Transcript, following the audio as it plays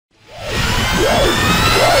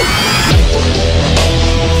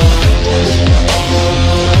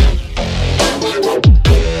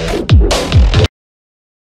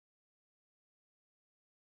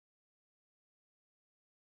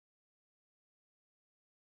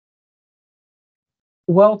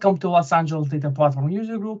Welcome to Los Angeles Data Platform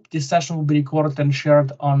User Group. This session will be recorded and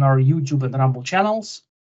shared on our YouTube and Rumble channels.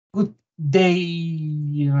 Good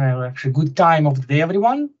day, actually good time of the day,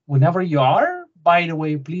 everyone, whenever you are. By the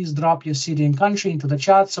way, please drop your city and country into the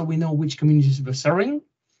chat so we know which communities we're serving.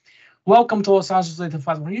 Welcome to Los Angeles Data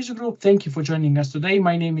Platform User Group. Thank you for joining us today.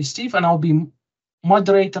 My name is Steve, and I'll be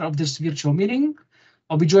moderator of this virtual meeting.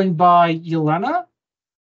 I'll be joined by Yelena.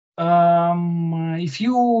 If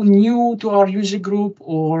you're new to our user group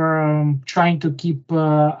or trying to keep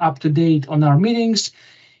up to date on our meetings,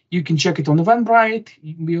 you can check it on Eventbrite.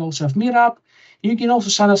 We also have Meetup. You can also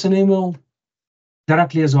send us an email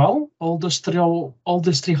directly as well. All these three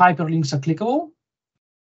hyperlinks are clickable.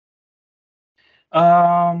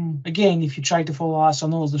 Again, if you try to follow us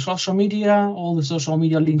on all the social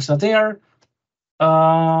media links are there.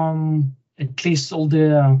 At least all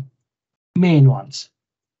the main ones.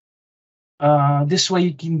 This way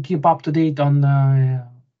you can keep up to date on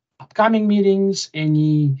upcoming meetings,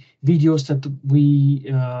 any videos that we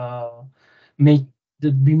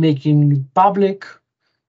making public,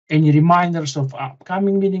 any reminders of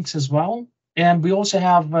upcoming meetings as well. And we also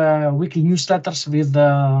have weekly newsletters with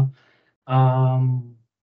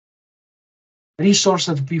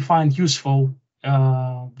resources that we find useful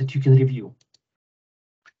that you can review.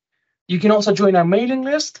 You can also join our mailing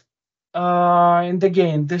list. And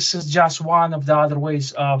again, this is just one of the other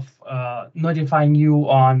ways of notifying you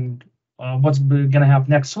on what's going to happen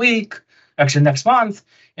next week, actually next month,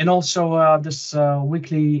 and also this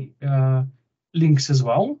weekly links as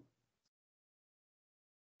well.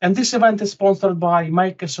 And this event is sponsored by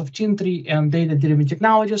Microsoft Team3 and Data-Driven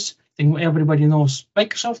Technologies. I think everybody knows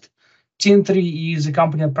Microsoft. Team3 is a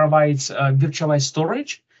company that provides virtualized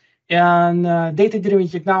storage. And Data-Driven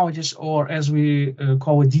Technologies, or as we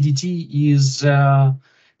call it, DDT, is the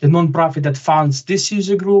nonprofit that funds this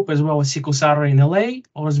user group, as well as SQL Server in LA,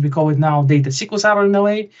 or as we call it now, Data SQL Server in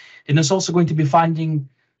LA. And it's also going to be funding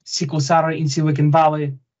SQL Server in Silicon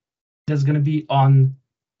Valley. That's going to be on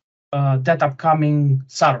that upcoming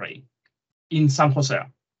survey in San Jose.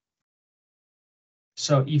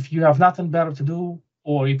 So if you have nothing better to do,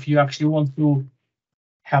 or if you actually want to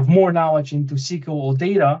have more knowledge into SQL or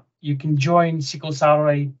data, you can join SQL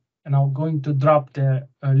Survey, and I'm going to drop the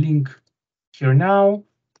link here now.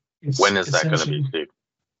 When is that going to be, Steve?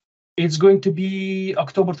 It's going to be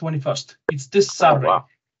October 21st. It's this Saturday. Oh, wow.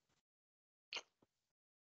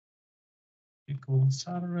 SQL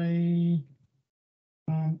Survey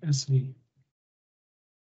SV.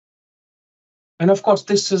 And of course,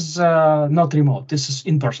 this is not remote. This is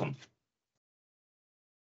in person.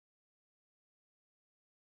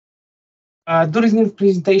 During the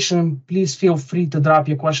presentation, please feel free to drop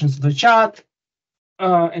your questions to the chat,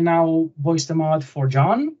 and I'll voice them out for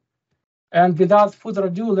John. And without further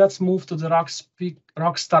ado, let's move to the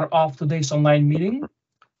rock star of today's online meeting.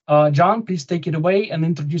 John, please take it away and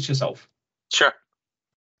introduce yourself. Sure.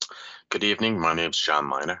 Good evening. My name is John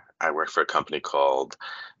Miner. I work for a company called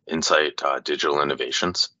Insight Digital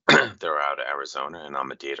Innovations. They're out of Arizona, and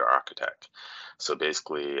I'm a data architect. So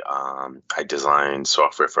basically, I design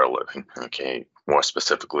software for a living, okay? More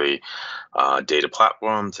specifically, data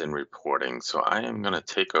platforms and reporting. So I am going to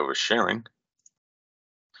take over sharing,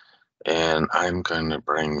 and I'm going to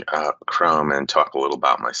bring up Chrome and talk a little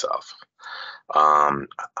about myself.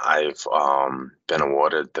 I've been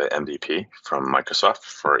awarded the MVP from Microsoft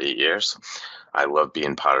for 8 years. I love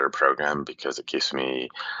being part of the program because it keeps me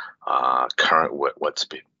current with what's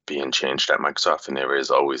being changed at Microsoft, and there is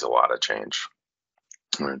always a lot of change.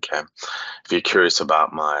 Okay, if you're curious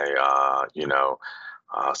about my,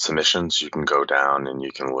 submissions, you can go down and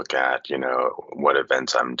you can look at, what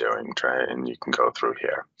events I'm doing, right? And you can go through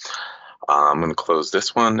here. I'm going to close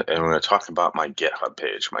this one, and we're going to talk about my GitHub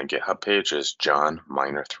page. My GitHub page is John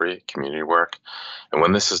Miner 3 Community Work. And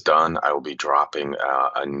when this is done, I will be dropping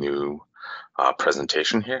a new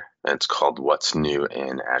presentation here, and it's called What's New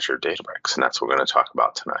in Azure Databricks, and that's what we're going to talk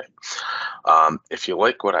about tonight. If you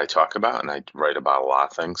like what I talk about, and I write about a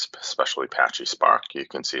lot of things, especially Apache Spark, you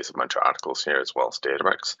can see a bunch of articles here as well as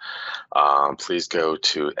Databricks. Please go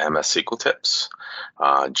to MS SQL Tips.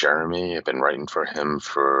 Jeremy, I've been writing for him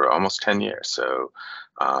for almost 10 years, so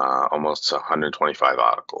almost 125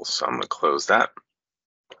 articles. So I'm going to close that,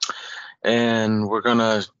 and we're going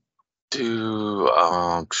to do,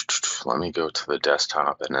 let me go to the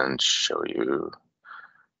desktop and then show you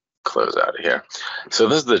close out of here. So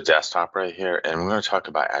this is the desktop right here, and we're going to talk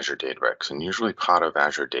about Azure Databricks. And usually part of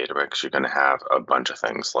Azure Databricks, you're going to have a bunch of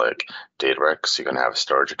things like Databricks. You're going to have a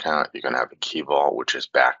storage account. You're going to have a key vault, which is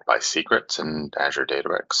backed by secrets in Azure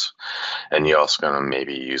Databricks. And you're also going to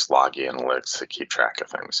maybe use log analytics to keep track of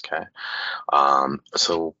things, okay?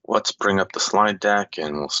 So let's bring up the slide deck,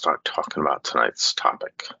 and we'll start talking about tonight's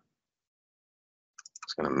topic.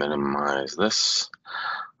 Just going to minimize this.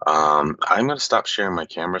 I'm going to stop sharing my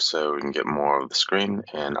camera so we can get more of the screen,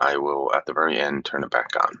 and I will, at the very end, turn it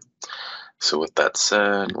back on. So with that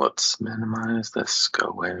said, let's minimize this, go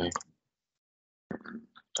away.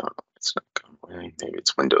 It's not going away. Maybe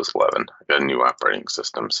it's Windows 11. I got a new operating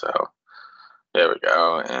system, so there we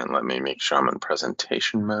go. And let me make sure I'm in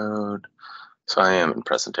presentation mode. So I am in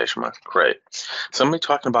presentation mode. Great. So I'm going to be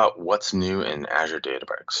talking about what's new in Azure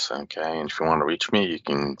Databricks. Okay. And if you want to reach me, you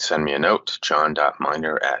can send me a note,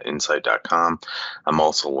 john.miner@insight.com. I'm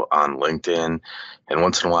also on LinkedIn. And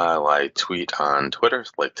once in a while, I tweet on Twitter.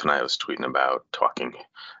 Like tonight, I was tweeting about talking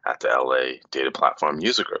at the LA Data Platform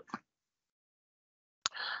User Group.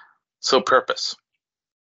 So purpose.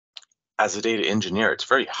 As a data engineer, it's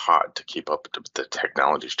very hard to keep up with the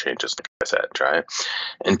technology's changes, like I said, right?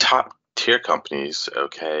 And top tier companies,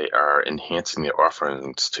 okay, are enhancing their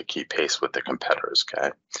offerings to keep pace with their competitors,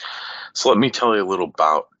 okay? So let me tell you a little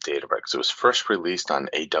about Databricks. It was first released on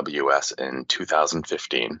AWS in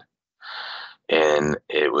 2015, and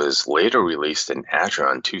it was later released in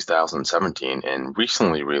Azure in 2017, and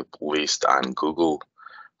recently released on Google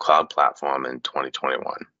Cloud Platform in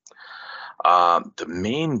 2021. The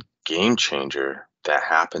main game changer that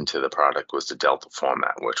happened to the product was the Delta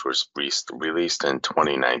format, which was released in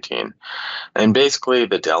 2019. And basically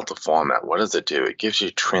the Delta format, what does it do? It gives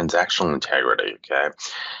you transactional integrity, okay?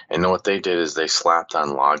 And what they did is they slapped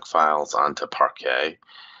on log files onto Parquet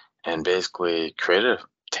and basically created a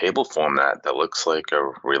table format that looks like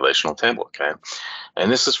a relational table, okay?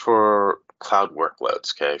 And this is for cloud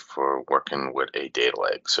workloads, okay, for working with a data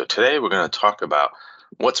lake. So today we're going to talk about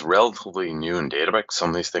what's relatively new in Databricks. Some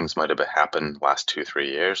of these things might have happened last 2-3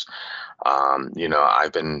 years.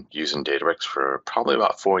 I've been using Databricks for probably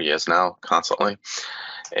about 4 years now, constantly.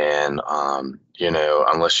 And,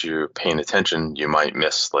 unless you're paying attention, you might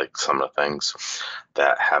miss like some of the things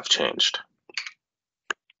that have changed.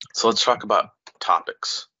 So let's talk about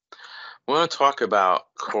topics. We're going to talk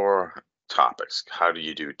about core topics. How do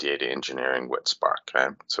you do data engineering with Spark?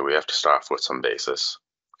 Okay? So we have to start off with some basis.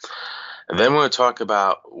 And then we're going to talk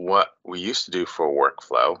about what we used to do for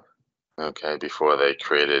workflow, okay, before they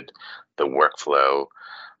created the workflow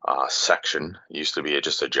section. It used to be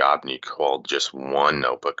just a job and you called just one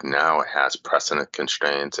notebook. Now it has precedent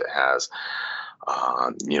constraints. It has,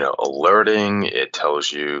 alerting. It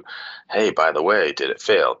tells you, hey, by the way, did it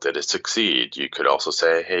fail? Did it succeed? You could also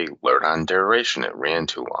say, hey, alert on duration. It ran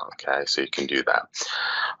too long. Okay, so you can do that.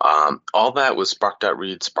 All that was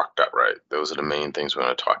Spark.read, Spark.write. Those are the main things we're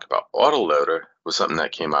going to talk about. Autoloader was something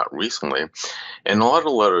that came out recently. And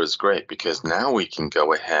autoloader is great because now we can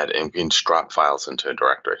go ahead and we can just drop files into a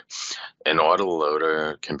directory. And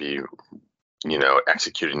autoloader can be,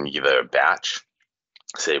 executed in either a batch,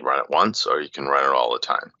 say run it once, or you can run it all the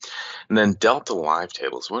time. And then Delta Live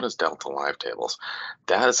Tables. What is Delta Live Tables?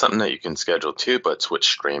 That is something that you can schedule too, but it's with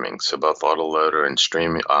streaming. So both autoloader and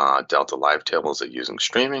streaming, Delta Live Tables are using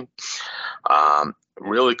streaming.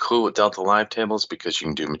 Really cool with Delta Live Tables because you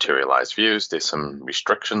can do materialized views. There's some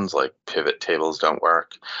restrictions like pivot tables don't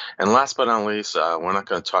work. And last but not least, we're not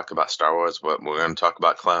going to talk about Star Wars, but we're going to talk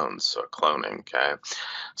about clones or cloning, okay?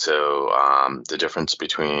 So the difference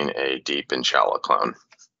between a deep and shallow clone.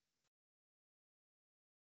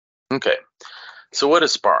 Okay, so what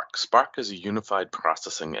is Spark? Spark is a unified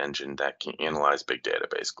processing engine that can analyze big data,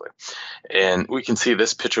 basically. And we can see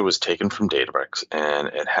this picture was taken from Databricks, and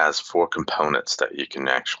it has 4 components that you can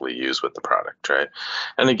actually use with the product, right?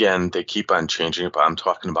 And again, they keep on changing it, but I'm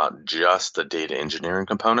talking about just the data engineering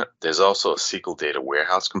component. There's also a SQL data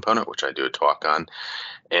warehouse component, which I do a talk on.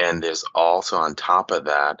 And there's also on top of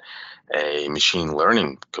that, a machine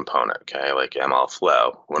learning component, okay, like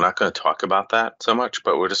MLflow. We're not going to talk about that so much,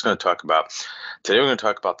 but we're just going to talk about, today we're going to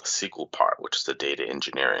talk about the SQL part, which is the data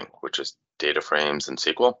engineering, which is data frames and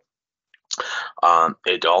SQL.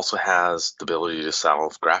 It also has the ability to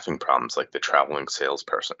solve graphing problems like the traveling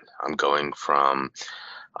salesperson. I'm going from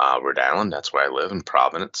Rhode Island, that's where I live, in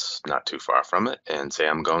Providence, not too far from it, and say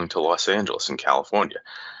I'm going to Los Angeles in California.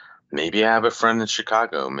 Maybe I have a friend in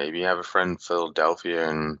Chicago. Maybe I have a friend in Philadelphia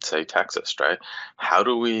and say Texas, right? How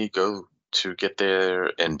do we go to get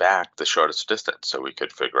there and back the shortest distance, so we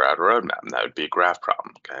could figure out a roadmap, and that would be a graph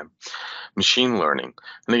problem. Okay, machine learning,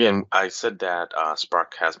 and again, I said that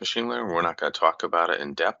Spark has machine learning. We're not going to talk about it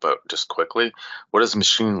in depth, but just quickly, what does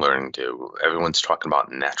machine learning do? Everyone's talking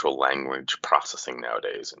about natural language processing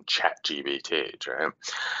nowadays and ChatGPT, right?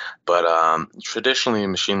 But traditionally,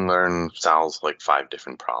 machine learning solves like 5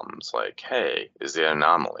 different problems. Like, hey, is there an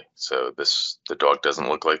anomaly? So the dog doesn't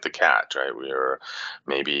look like the cat, right? We are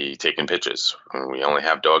maybe taking pictures. We only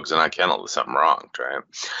have dogs in our kennel. There's something wrong, right?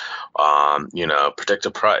 Predict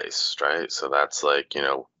a price, right? So that's like,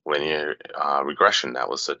 linear regression. That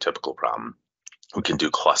was a typical problem. We can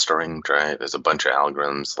do clustering, right? There's a bunch of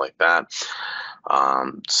algorithms like that.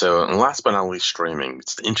 And last but not least, streaming.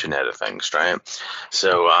 It's the Internet of Things, right?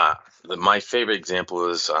 So my favorite example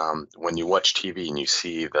is when you watch TV and you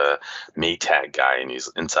see the Maytag guy and he's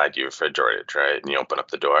inside your refrigerator, right? And you open up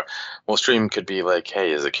the door. Well, stream could be like,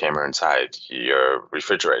 hey, is a camera inside your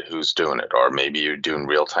refrigerator? Who's doing it? Or maybe you're doing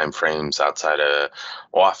real-time frames outside a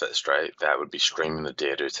office, right? That would be streaming the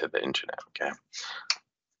data to the internet, okay?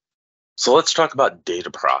 So let's talk about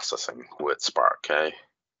data processing with Spark, okay?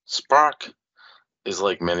 Spark is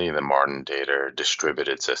like many of the modern data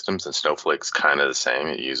distributed systems, and Snowflake's kind of the same.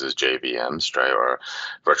 It uses JVMs, right, or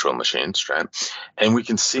virtual machines, right? And we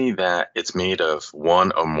can see that it's made of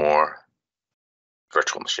one or more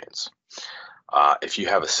virtual machines. If you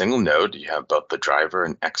have a single node, you have both the driver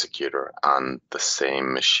and executor on the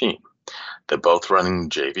same machine. They're both running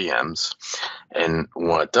JVMs. And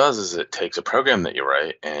what it does is it takes a program that you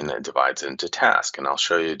write and it divides it into tasks. And I'll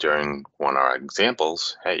show you during one of our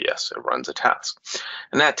examples, hey, yes, it runs a task.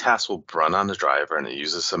 And that task will run on the driver and it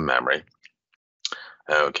uses some memory.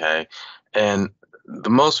 Okay. And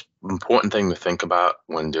the most important thing to think about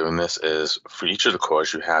when doing this is for each of the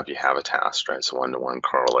cores you have a task, right? So one-to-one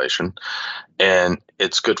correlation. And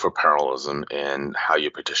it's good for parallelism in how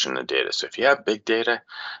you partition the data. So if you have big data,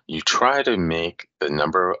 you try to make the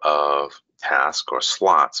number of tasks or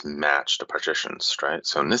slots match the partitions, right?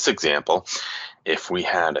 So in this example, if we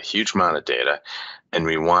had a huge amount of data and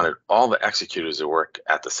we wanted all the executors to work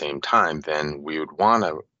at the same time, then we would want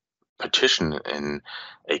to partition in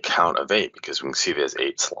a count of 8 because we can see there's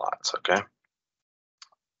 8 slots, okay?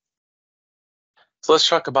 So let's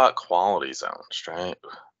talk about quality zones, right?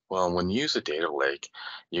 Well, when you use a data lake,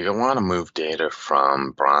 you want to move data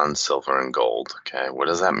from bronze, silver, and gold, okay? What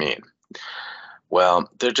does that mean? Well,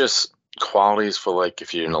 they're just qualities for like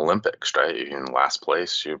if you're in Olympics, right? You're in last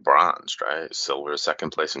place, you're bronze, right? Silver is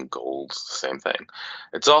second place, and gold's the same thing.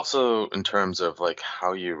 It's also in terms of like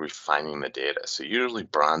how you're refining the data. So usually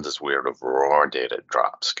bronze is where the raw data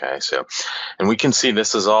drops, okay? So, and we can see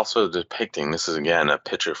this is also depicting, this is again a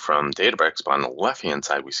picture from Databricks, but on the left-hand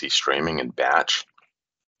side, we see streaming and batch.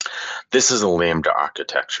 This is a Lambda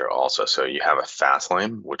architecture also. So you have a fast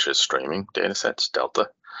lane, which is streaming data sets, Delta,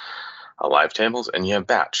 live tables, and you have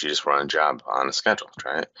batch. You just run a job on a schedule,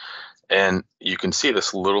 right? And you can see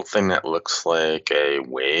this little thing that looks like a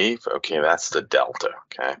wave. Okay, that's the delta,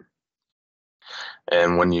 okay?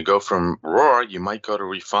 And when you go from raw, you might go to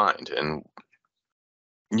refined. And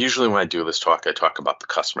usually when I do this talk, I talk about the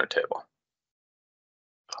customer table.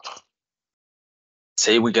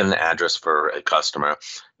 Say we get an address for a customer.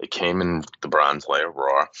 It came in the bronze layer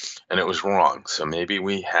raw, and it was wrong. So maybe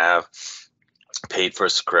we have paid for a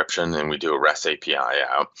subscription and we do a REST API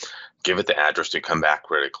out, give it the address to come back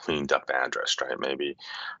with a cleaned up address, right? Maybe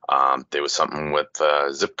there was something with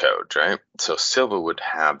zip code, right? So Silva would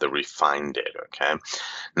have the refined data, okay?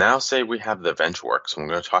 Now say we have the EventWorks. I'm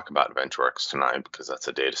going to talk about EventWorks tonight because that's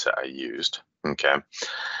a data set I used, okay?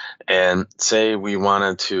 And say we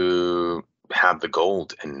wanted to have the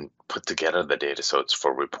gold and put together the data so it's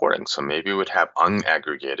for reporting. So maybe we would have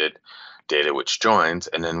unaggregated data which joins,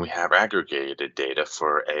 and then we have aggregated data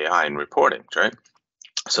for AI and reporting, right?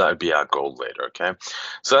 So that would be our gold later, okay?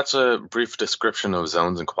 So that's a brief description of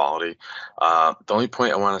zones and quality. The only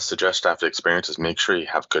point I want to suggest after experience is make sure you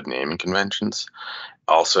have good naming conventions.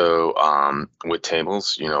 Also, with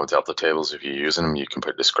tables, Delta tables, if you're using them, you can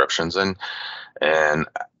put descriptions in, and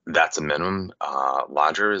that's a minimum.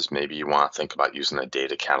 Larger is maybe you want to think about using a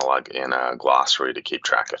data catalog and a glossary to keep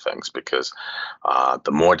track of things, because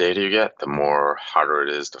the more data you get, the more harder it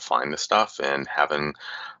is to find the stuff, and having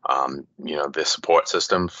this support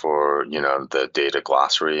system for the data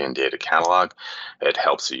glossary and data catalog, it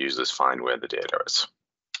helps the users find where the data is.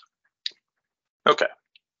 Okay.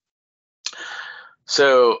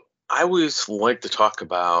 So I always like to talk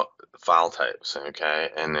about file types, okay?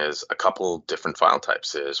 And there's a couple different file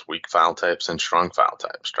types. There's weak file types and strong file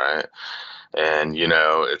types, right? And, you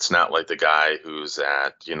know, it's not like the guy who's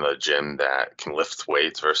at, you know, the gym that can lift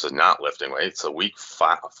weights versus not lifting weights. A weak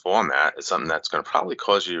format is something that's going to probably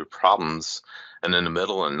cause you problems and in the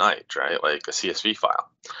middle of the night, right? Like a CSV file.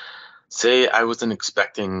 Say I wasn't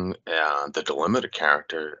expecting the delimiter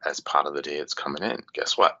character as part of the data that's coming in.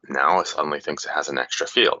 Guess what? Now it suddenly thinks it has an extra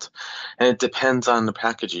field. And it depends on the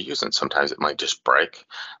package you're using. Sometimes it might just break.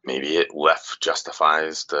 Maybe it left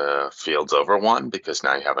justifies the fields over one because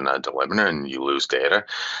now you have another delimiter and you lose data.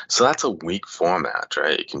 So that's a weak format,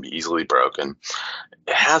 right? It can be easily broken.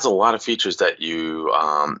 It has a lot of features that you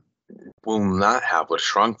will not have with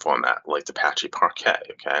strong format like the Apache Parquet,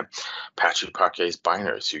 okay? Apache Parquet is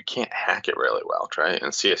binary, so you can't hack it really well, right? In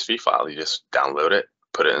a CSV file, you just download it,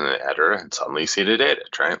 put it in the editor, and suddenly you see the data,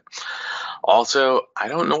 right? Also, I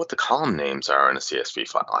don't know what the column names are in a CSV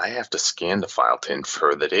file. I have to scan the file to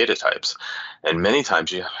infer the data types. And many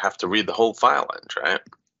times you have to read the whole file in, right?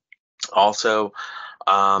 Also,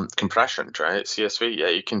 compression, right? CSV, yeah,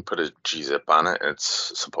 you can put a gzip on it,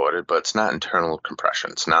 it's supported, but it's not internal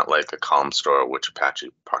compression. It's not like a column store, which Apache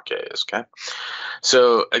Parquet is, okay?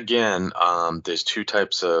 So again, there's two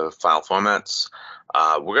types of file formats.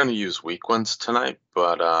 We're going to use weak ones tonight,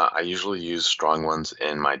 but I usually use strong ones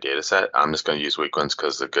in my data set. I'm just going to use weak ones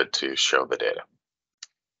because they're good to show the data.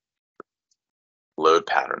 Load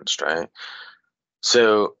patterns, right?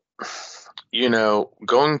 So, you know,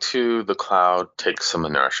 going to the cloud takes some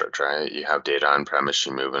inertia, right? You have data on premise,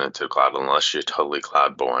 you're moving it to the cloud unless you're totally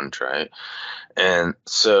cloud born, right? And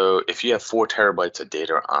so if you have 4 terabytes of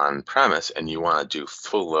data on premise and you want to do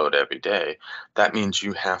full load every day, that means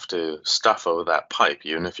you have to stuff over that pipe,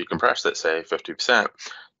 even if you compress it, say 50%,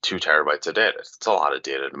 2 terabytes of data. It's a lot of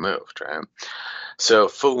data to move, right? So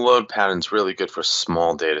full load pattern's really good for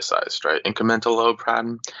small data size, right? Incremental load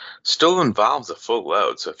pattern still involves a full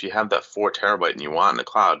load. So if you have that 4 terabyte and you want in the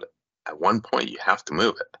cloud, at one point you have to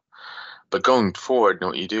move it. But going forward,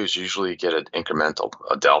 what you do is usually get an incremental,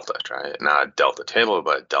 a delta, right? Not a delta table,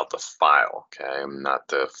 but a delta file, okay? Not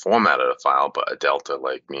the format of the file, but a delta,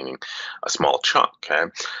 like meaning a small chunk,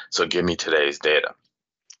 okay? So give me today's data.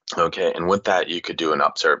 Okay, and with that, you could do an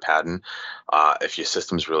upsert pattern. If your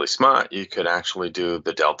system's really smart, you could actually do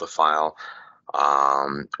the delta file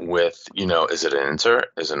with, you know, is it an insert,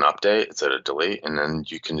 is it an update, is it a delete, and then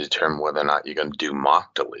you can determine whether or not you're going to do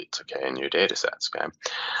mock deletes, okay, in your data sets, okay.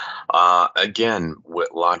 Again,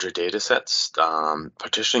 with larger data sets,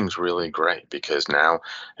 partitioning is really great because now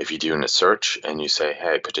if you're doing a search and you say,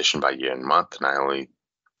 hey, partition by year and month, and I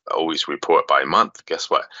always report by month, guess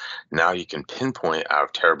what? Now you can pinpoint out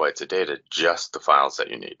of terabytes of data just the files that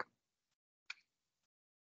you need.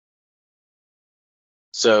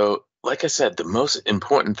 So, like I said, the most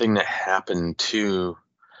important thing that happened to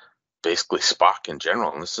basically Spark in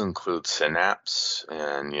general, and this includes Synapse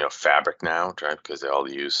and, you know, Fabric now, right? Because they all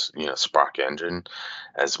use, you know, Spark engine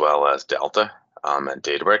as well as Delta at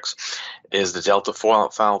Databricks, is the Delta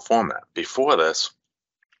file format. Before this,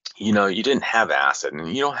 you know, you didn't have ACID,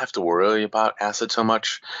 and you don't have to worry about ACID so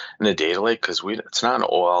much in the data lake because it's not an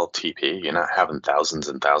OLTP. You're not having thousands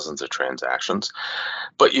and thousands of transactions,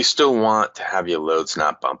 but you still want to have your loads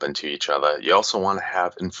not bump into each other. You also want to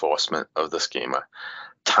have enforcement of the schema.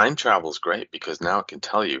 Time travel is great because now it can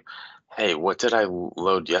tell you, hey, what did I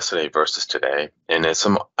load yesterday versus today? And there's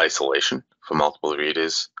some isolation for multiple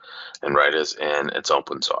readers and writers, and it's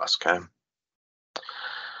open source, okay?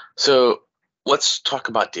 So let's talk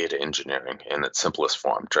about data engineering in its simplest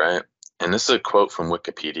form, right? And this is a quote from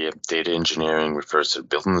Wikipedia. Data engineering refers to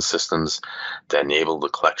building the systems that enable the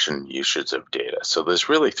collection and usage of data. So there's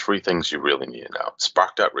really 3 things you really need to know.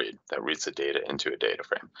 Spark.read, that reads the data into a data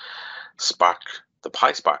frame. Spark, the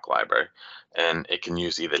PySpark library, and it can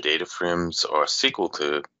use either data frames or SQL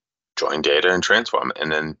to join data and transform it.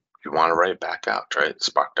 And then you want to write it back out, right?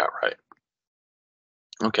 Spark.write.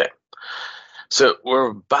 Okay. So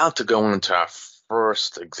we're about to go into our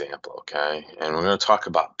first example, okay? And we're going to talk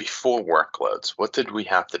about before workloads. What did we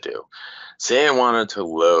have to do? Say I wanted to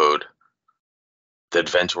load the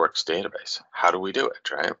AdventureWorks database. How do we do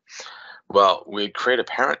it, right? Well, we create a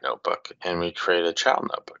parent notebook and we create a child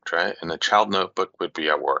notebook, right? And the child notebook would be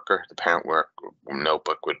our worker. The parent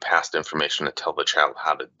notebook would pass the information to tell the child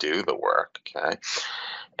how to do the work, okay?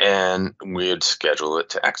 And we'd schedule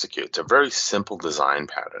it to execute. It's a very simple design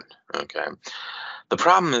pattern, okay? The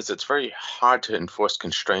problem is it's very hard to enforce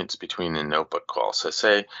constraints between the notebook calls. So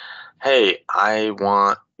say, hey, I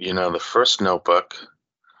want, you know, the first notebook,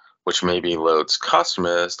 which maybe loads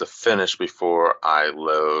customers, to finish before I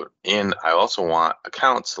load in. I also want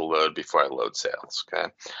accounts to load before I load sales, okay?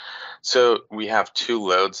 So we have 2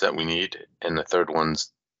 loads that we need, and the third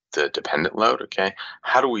one's the dependent load, okay?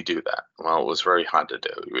 How do we do that? Well, it was very hard to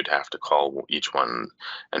do. You would have to call each one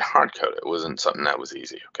and hard code it. It wasn't something that was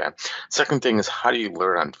easy, okay? Second thing is, how do you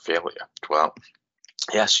learn on failure? Well,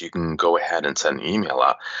 yes, you can go ahead and send an email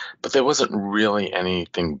out, but there wasn't really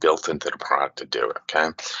anything built into the product to do it, okay?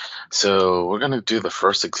 So we're going to do the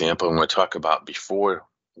first example, and we'll talk about before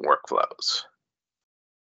workflows.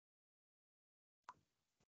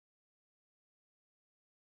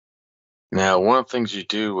 Now, one of the things you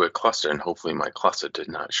do with cluster, and hopefully my cluster did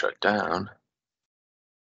not shut down.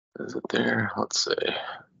 Is it there? Let's see.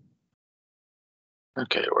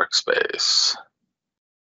 Okay, workspace.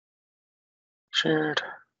 Shared.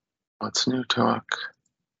 What's new talk?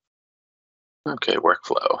 Okay,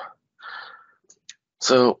 workflow.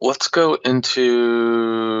 So let's go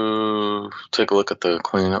into, take a look at the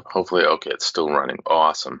cleanup. Hopefully, okay, it's still running.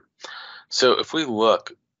 Awesome. So if we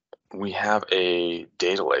look, we have a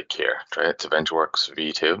data lake here, right? It's a VentureWorks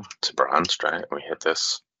V2. It's a bronze, right? We hit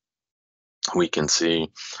this. We can see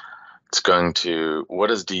it's going to,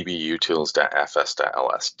 what is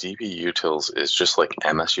dbutils.fs.ls? dbutils is just like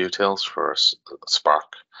msutils for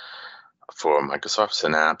Spark, for Microsoft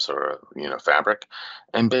Synapse or Fabric,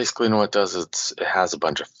 and basically what it does is it has a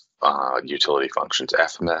bunch of utility functions.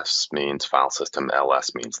 FMS means file system,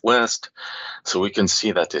 ls means list. So we can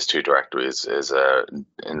see that there's two directories.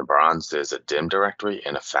 In the bronze, there's a dim directory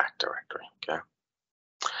and a fact directory. Okay.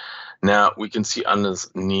 Now we can see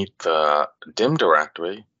underneath the dim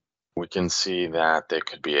directory, we can see that there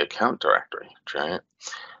could be a count directory, right?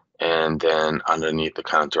 And then underneath the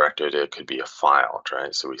count directory, there could be a file,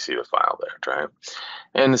 right? So we see the file there, right?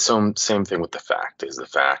 And the same thing with the fact. There's the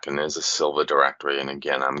fact, and there's a Silva directory. And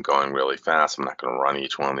again, I'm going really fast. I'm not going to run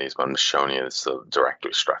each one of these, but I'm just showing you the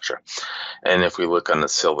directory structure. And if we look on the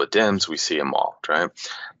Silva dims, we see them all, right?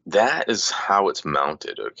 That is how it's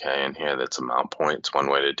mounted, okay? And here, that's a mount point. It's one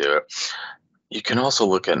way to do it. You can also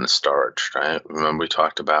look at the storage, right? Remember we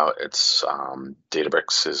talked about it's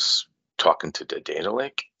Databricks is talking to the data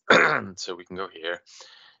lake. So we can go here.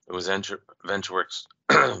 It was VentureWorks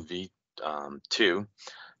V2,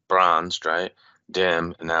 bronze, right?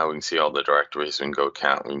 Dim, and now we can see all the directories. We can go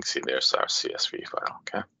count. We can see there's our CSV file,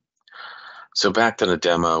 okay? So back to the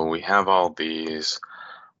demo, we have all these.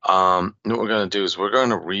 What we're going to do is we're going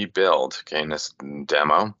to rebuild, okay, in this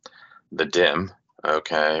demo, the dim,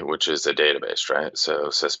 okay, which is a database, right? So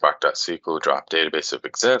it says spark.sql drop database if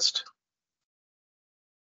exist.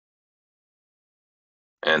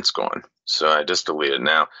 And it's gone. So I just deleted.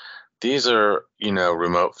 Now, these are,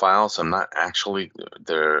 remote files. I'm not actually,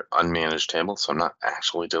 they're unmanaged tables. So I'm not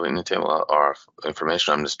actually deleting the table or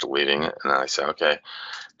information. I'm just deleting it. And then I say, okay,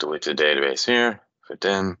 delete the database here for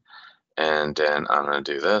dim. And then I'm going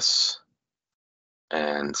to do this.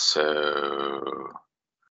 And so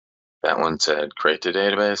that one said create the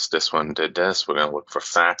database. This one did this. We're going to look for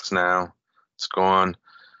facts now. It's gone.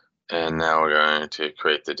 And now we're going to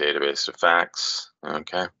create the database of facts,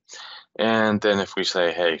 okay? And then if we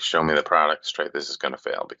say, hey, show me the products, right, this is going to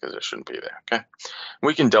fail because it shouldn't be there, okay?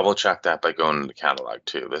 We can double check that by going to the catalog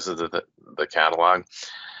too. This is the catalog,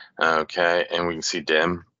 okay? And we can see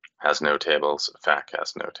dim has no tables, fact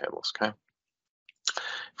has no tables, okay?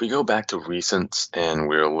 If we go back to recents and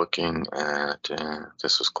we're looking at,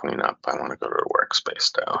 this was cleanup. I want to go to a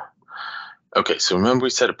workspace though. Okay, so remember we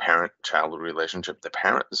said a parent-child relationship. The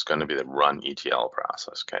parent is going to be the run ETL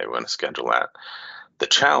process, okay? We're going to schedule that. The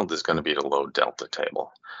child is going to be the load delta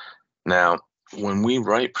table. Now, when we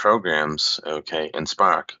write programs, okay, in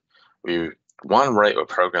Spark, we want to write a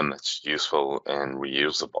program that's useful and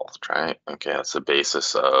reusable, right? Okay, that's the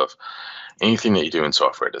basis of anything that you do in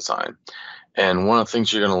software design. And one of the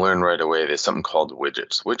things you're going to learn right away, there's something called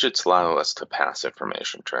widgets. Widgets allow us to pass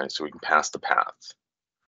information, right? So we can pass the path.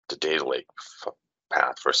 The data lake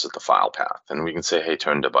path versus the file path. And we can say, hey,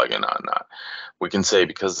 turn debugging on that. We can say,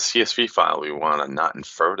 because the CSV file, we want to not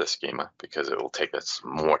infer the schema because it will take us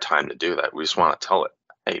more time to do that. We just want to tell it,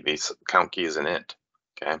 hey, these count key is an int,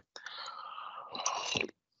 okay?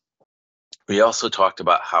 We also talked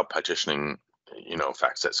about how partitioning,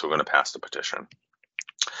 affects it. So we're going to pass the partition.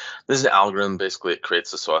 This is the algorithm. Basically, it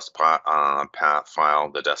creates the source path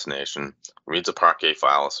file, the destination, reads a Parquet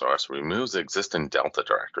file source, removes the existing Delta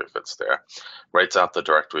directory if it's there, writes out the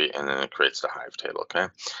directory, and then it creates the Hive table, okay?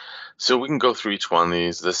 So we can go through each one of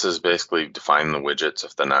these. This is basically defining the widgets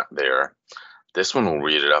if they're not there. This one will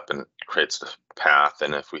read it up and it creates the path,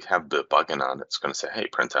 and if we have the debugging on it, it's going to say, hey,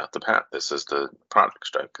 print out the path. This is the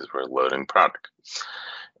product, right? Because we're loading product.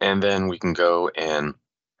 And then we can go and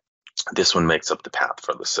this one makes up the path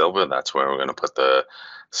for the Silva. That's where we're going to put the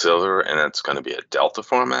Silva, and it's going to be a Delta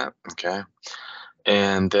format, okay?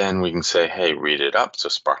 And then we can say, hey, read it up. So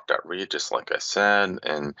spark.read, just like I said,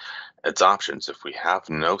 and it's options. If we have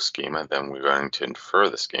no schema, then we're going to infer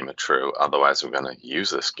the schema true. Otherwise, we're going to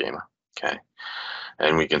use the schema, okay?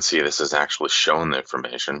 And we can see this is actually showing the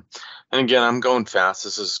information. And again, I'm going fast.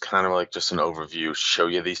 This is kind of like just an overview, show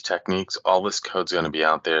you these techniques. All this code's going to be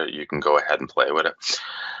out there. You can go ahead and play with it.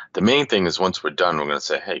 The main thing is once we're done, we're going to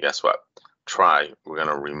say, hey, guess what? Try. We're going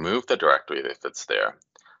to remove the directory if it's there.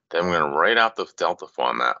 Then we're going to write out the Delta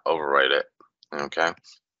format, overwrite it, okay?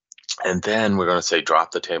 And then we're going to say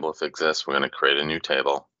drop the table if it exists. We're going to create a new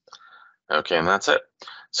table, okay? And that's it.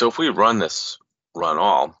 So if we run this, run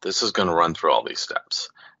all, this is going to run through all these steps.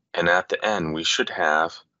 And at the end, we should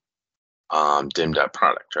have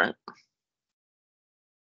dim.product, right?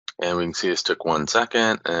 And we can see this took 1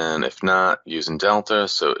 second, and if not, using Delta,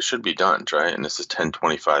 so it should be done, right? And this is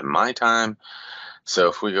 10:25 my time. So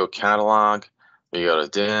if we go catalog, we go to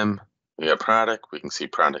dim, we got product, we can see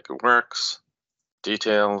product works,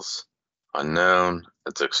 details, unknown,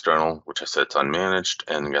 it's external, which I said it's unmanaged,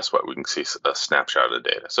 and guess what? We can see a snapshot of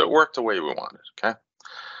data. So it worked the way we wanted, okay?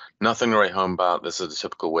 Nothing to write home about. This is the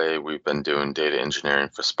typical way we've been doing data engineering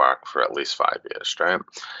for Spark for at least 5 years, right?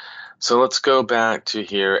 So let's go back to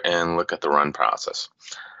here and look at the run process.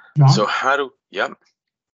 John, So how do, yep.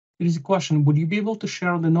 there is a question. Would you be able to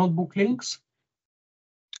share the notebook links?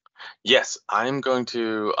 Yes, I'm going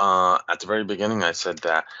to, at the very beginning, I said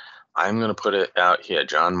that I'm going to put it out here,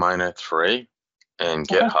 John Miner 3 and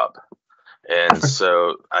Okay. GitHub. And Perfect.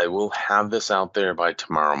 so I will have this out there by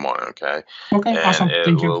tomorrow morning, okay? Okay, And awesome. it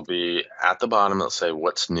Thank will you. be at the bottom, it'll say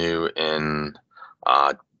what's new in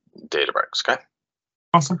Databricks, okay?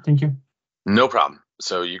 Awesome. Thank you. No problem.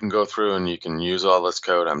 So you can go through and you can use all this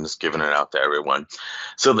code. I'm just giving it out to everyone.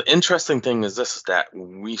 So the interesting thing is this, is that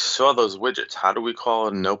we saw those widgets. How do we call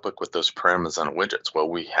a notebook with those parameters on widgets? Well,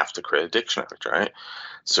 we have to create a dictionary, right?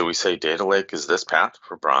 So we say data lake is this path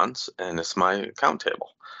for bronze, and it's my account table.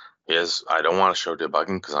 Here's, I don't want to show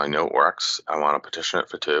debugging because I know it works. I want to petition it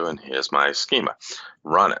for 2, and here's my schema.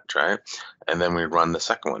 Run it, right? And then we run the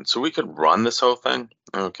second one. So we could run this whole thing,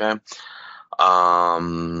 okay?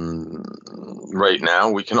 Right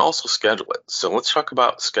now we can also schedule it. So let's talk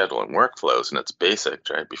about scheduling workflows, and it's basic,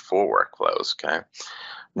 right? Before workflows, okay?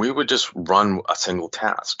 We would just run a single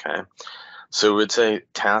task, okay? So we'd say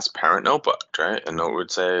task parent notebook, right? And what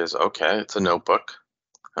we'd say is, okay, it's a notebook,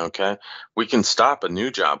 okay? We can stop a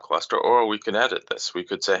new job cluster, or we could edit this. We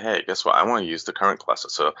could say, hey, guess what? I want to use the current cluster.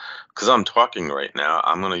 So because I'm talking right now,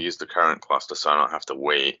 I'm going to use the current cluster so I don't have to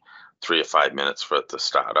wait 3 or 5 minutes for it to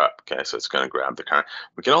start up, okay? So it's going to grab the current.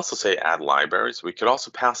 We can also say add libraries. We could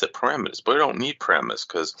also pass it parameters, but we don't need parameters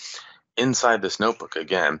because inside this notebook,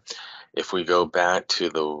 again, if we go back to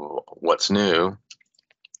the what's new,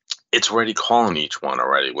 it's already calling each one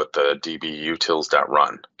already with the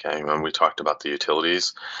db-utils.run, okay? When we talked about the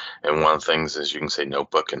utilities, and one of the things is you can say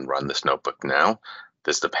notebook and run this notebook now.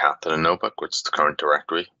 This is the path to the notebook, which is the current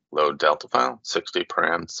directory, load Delta file, 60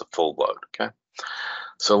 params, the full load, okay?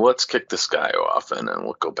 So let's kick this guy off, and then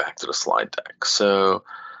we'll go back to the slide deck. So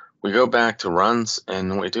we go back to runs,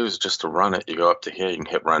 and what we do is just to run it, you go up to here, you can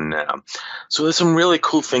hit run now. So there's some really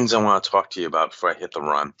cool things I want to talk to you about before I hit the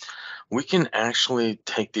run. We can actually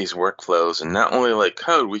take these workflows and not only like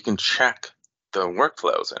code, we can check the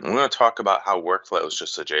workflows. And we're going to talk about how workflow is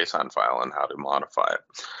just a JSON file and how to modify it.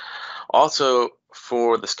 Also,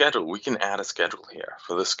 for the schedule, we can add a schedule here.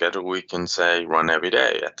 For the schedule, we can say run every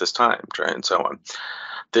day at this time, right, and so on.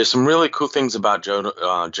 There's some really cool things about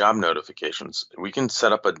job notifications. We can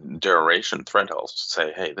set up a duration threshold.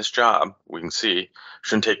 Say, hey, this job, we can see,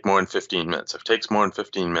 shouldn't take more than 15 minutes. If it takes more than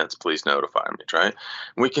 15 minutes, please notify me, right?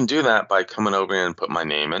 We can do that by coming over here and put my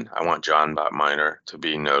name in. I want John.Miner to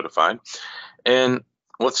be notified. And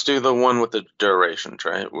let's do the one with the duration,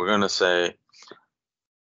 right? We're going to say,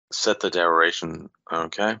 set the duration,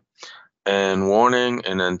 okay? And warning,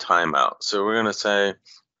 and then timeout. So we're going to say,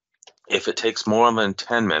 if it takes more than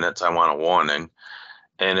 10 minutes, I want a warning.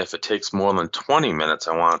 And if it takes more than 20 minutes,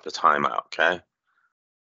 I want the timeout, okay?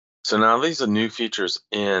 So now these are new features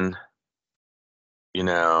in,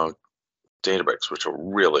 Databricks, which are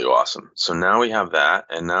really awesome. So now we have that,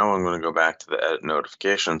 and now I'm going to go back to the edit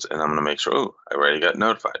notifications, and I'm going to make sure, oh, I already got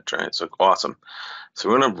notified, right? So awesome. So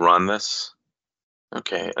we're going to run this,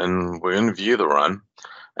 okay, and we're going to view the run.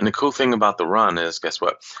 And the cool thing about the run is, guess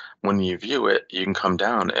what? When you view it, you can come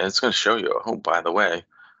down and it's going to show you, oh, by the way,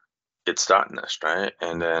 it's starting this, right?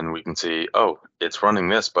 And then we can see, oh, it's running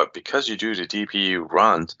this, but because you do the DPU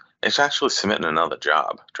runs, it's actually submitting another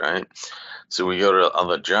job, right? So we go to the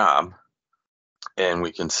other job, And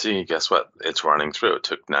we can see, guess what? It's running through. It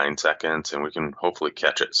took 9 seconds, and we can hopefully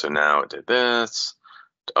catch it. So now it did this.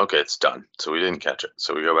 Okay, it's done. So we didn't catch it.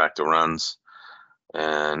 So we go back to runs.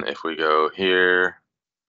 And if we go here,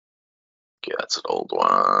 okay, that's an old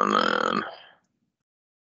one.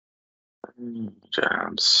 And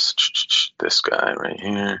jobs, this guy right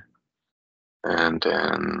here. And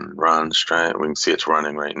then runs, right? We can see it's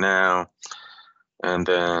running right now. And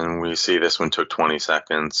then we see this one took 20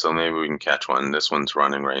 seconds, so maybe we can catch one. This one's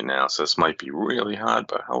running right now, so this might be really hard,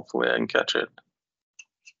 but hopefully I can catch it.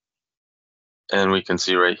 And we can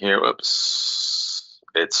see right here, whoops,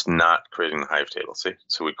 it's not creating the Hive table, see?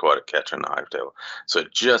 So we caught it catching the Hive table. So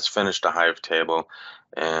it just finished the Hive table,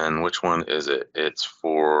 and which one is it? It's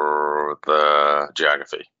for the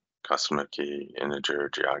geography, customer key, integer,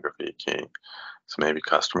 geography key. So maybe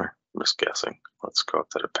customer, I'm just guessing. Let's go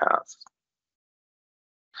up to the path.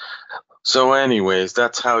 So anyways,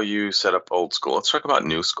 that's how you set up old school. Let's talk about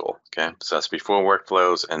new school, okay? So that's before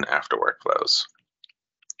workflows and after workflows.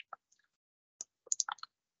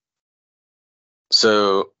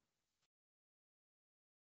 So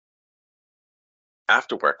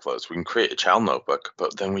after workflows, we can create a child notebook,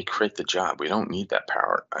 but then we create the job. We don't need that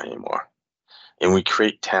power anymore. And we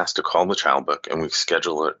create tasks to call the child book, and we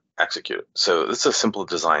schedule it, execute it. So this is a simple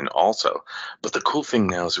design also. But the cool thing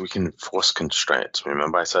now is we can force constraints.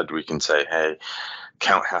 Remember I said we can say, hey,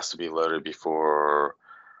 count has to be loaded before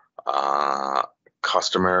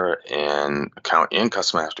customer, and account and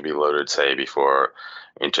customer have to be loaded, say, before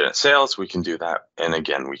internet sales. We can do that. And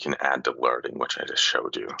again, we can add the alerting, which I just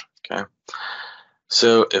showed you, okay?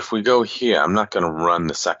 So if we go here, I'm not going to run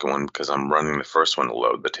the second one because I'm running the first one to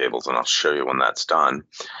load the tables, and I'll show you when that's done.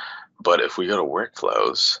 But if we go to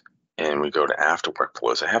workflows and we go to after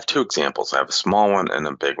workflows, I have two examples. I have a small one and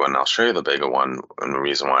a big one. I'll show you the bigger one and the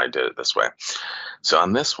reason why I did it this way. So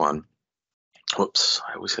on this one, whoops,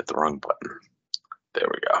 I always hit the wrong button. There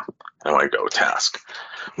we go. I want to go task.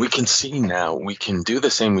 We can see now we can do the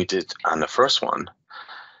same we did on the first one,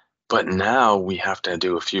 but now we have to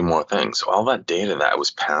do a few more things. So all that data that I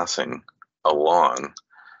was passing along,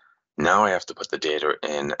 now I have to put the data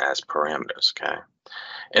in as parameters, okay?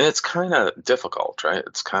 And it's kind of difficult, right?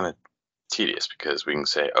 It's kind of tedious because we can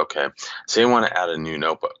say, okay, say I want to add a new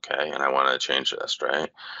notebook, okay, and I want to change this, right?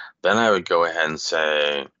 Then I would go ahead and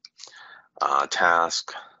say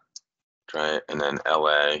task, right, and then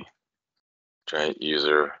LA, right,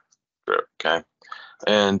 user group, okay?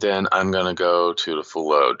 And then I'm gonna go to the full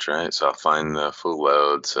load, right? So I'll find the full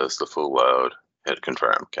load, says the full load, hit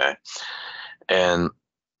confirm, okay? And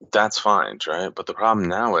that's fine, right? But the problem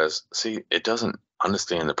now is, see, it doesn't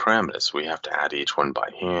understand the parameters. We have to add each one by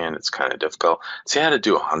hand. It's kind of difficult. See, I had to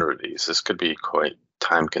do 100 of these. This could be quite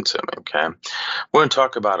time consuming, okay? We're gonna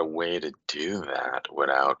talk about a way to do that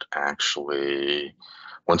without actually,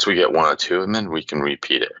 once we get one or two of them in, we can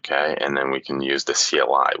repeat it, okay? And then we can use the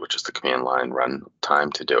CLI, which is the command line run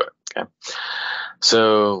time, to do it, okay?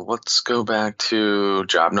 So let's go back to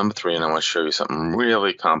job number 3, and I want to show you something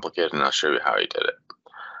really complicated, and I'll show you how he did it.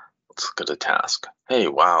 Let's look at a task. Hey,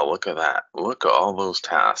 wow, look at that. Look at all those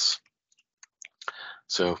tasks.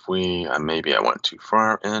 So if we, maybe I went too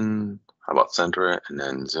far in, how about center it and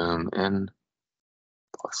then zoom in?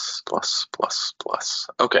 Plus, plus, plus, plus.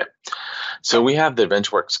 Okay, so we have the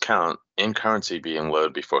EventWorks count in currency being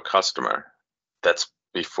loaded before customer. That's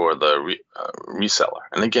before the reseller.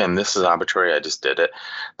 And again, this is arbitrary. I just did it.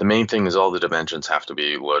 The main thing is all the dimensions have to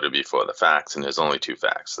be loaded before the facts, and there's only 2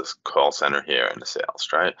 facts, this call center here and the sales,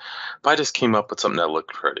 right? But I just came up with something that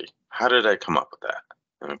looked pretty. How did I come up with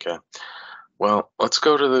that? Okay, well, let's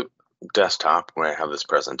go to the desktop where I have this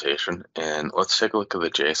presentation, and let's take a look at the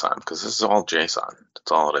JSON, because this is all JSON.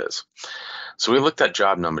 That's all it is. So we looked at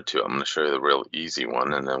job number 2. I'm going to show you the real easy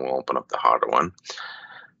one, and then we'll open up the harder one.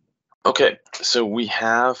 Okay, so we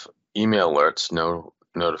have email alerts, no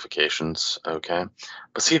notifications, okay?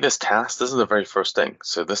 But see this task, this is the very first thing.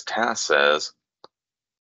 So this task says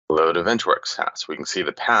load EventWorks task. We can see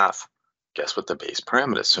the path. Guess what the base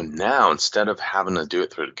parameter is? So now instead of having to do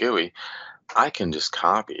it through the GUI, I can just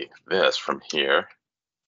copy this from here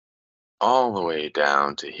all the way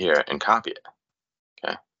down to here and copy it,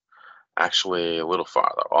 okay? Actually a little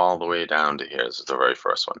farther, all the way down to here. This is the very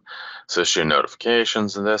first one. So it's your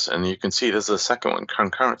notifications and this, and you can see this is the second one,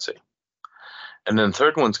 concurrency. And then the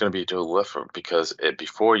third one's going to be deliver, because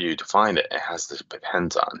before you define it, it has this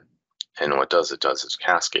depends on. And what it does is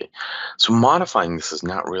cascade. So modifying this is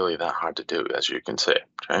not really that hard to do, as you can see,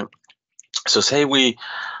 right? So say we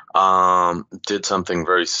did something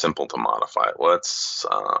very simple to modify it. Let's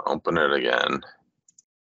open it again.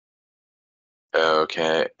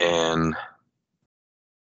 Okay, and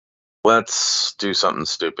Let's do something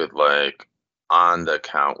stupid like on the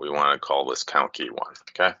count, we want to call this count key 1,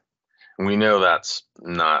 okay? And we know that's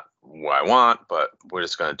not what I want, but we're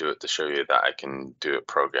just going to do it to show you that I can do it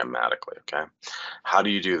programmatically, okay? How do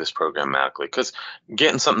you do this programmatically? Because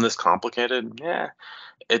getting something this complicated, yeah,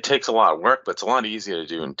 it takes a lot of work, but it's a lot easier to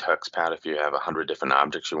do in TextPad if you have 100 different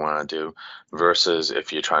objects you want to do versus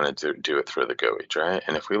if you're trying to do it through the GUI, right?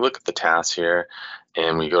 And if we look at the task here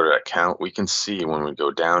and we go to that count, we can see when we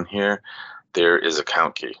go down here, there is a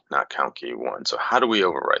count key, not count key 1. So how do we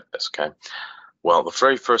overwrite this, okay? Well, the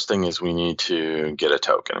very first thing is we need to get a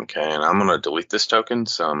token, okay? And I'm going to delete this token,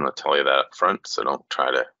 so I'm going to tell you that up front, so don't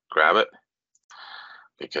try to grab it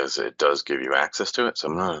because it does give you access to it. So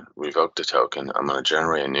I'm going to revoke the token. I'm going to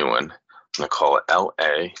generate a new one. I'm going to call it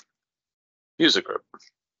LA user group.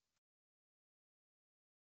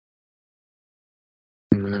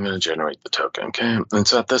 And then I'm going to generate the token, okay? And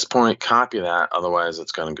so at this point, copy that, otherwise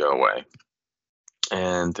it's going to go away.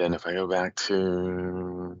 And then if I go back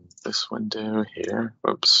to this window here,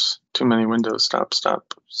 whoops, too many windows, stop.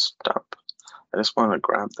 I just want to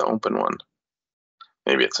grab the open one.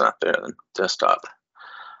 Maybe it's not there then, desktop.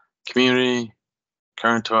 Community,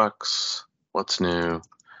 current talks, what's new,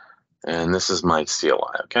 and this is my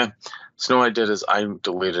CLI, okay? So what I did is I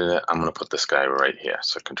deleted it. I'm gonna put this guy right here,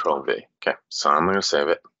 so Control V, okay? So I'm gonna save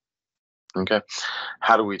it, okay?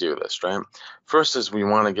 How do we do this, right? First is we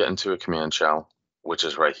wanna get into a command shell, which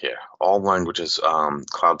is right here. All languages,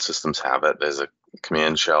 cloud systems have it. There's a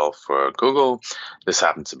command shell for Google. This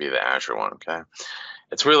happens to be the Azure one, okay?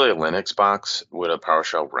 It's really a Linux box with a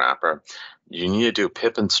PowerShell wrapper. You need to do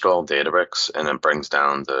pip install Databricks, and it brings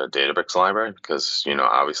down the Databricks library because, you know,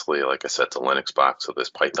 obviously, like I said, it's a Linux box, so there's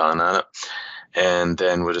Python on it. And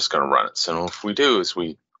then we're just going to run it. So if we do is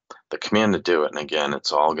the command to do it, and again,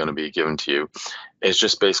 it's all going to be given to you, is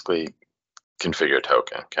just basically configure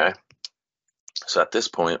token, okay? So at this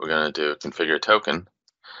point, we're going to do configure token.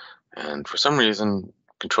 And for some reason,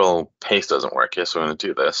 Control paste doesn't work here, so we're going to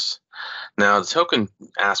do this. Now, the token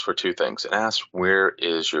asks for two things. It asks, where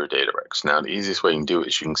is your Databricks? Now, the easiest way you can do it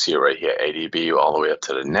is you can see it right here, ADB all the way up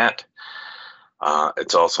to the net.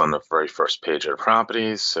 It's also on the very first page of the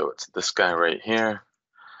properties, so it's this guy right here.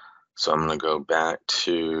 So I'm going to go back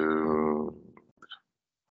to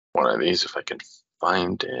one of these, if I can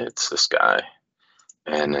find it. It's this guy,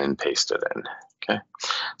 and then paste it in. Okay,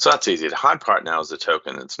 so that's easy. The hard part now is the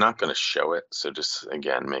token. It's not going to show it, so just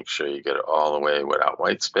again make sure you get it all the way without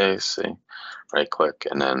white space. See, right click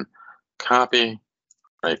and then copy,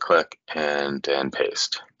 right click and then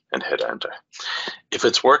paste and hit enter. If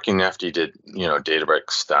it's working after you did, you know,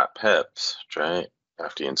 Databricks.pips, right?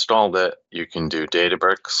 After you installed it, you can do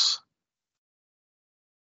Databricks.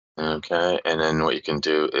 Okay, and then what you can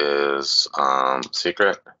do is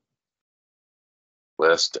secret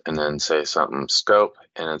list and then say something scope,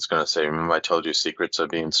 and it's going to say, remember I told you secrets are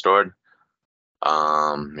being stored?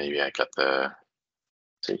 Maybe I got the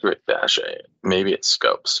secret -a. Maybe it's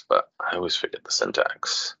scopes, but I always forget the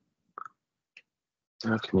syntax.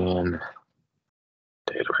 Command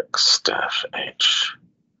Databricks -h.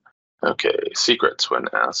 Okay, secrets when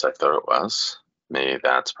S, I thought it was. Maybe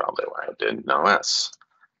that's probably why I didn't know S.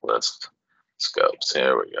 List scopes,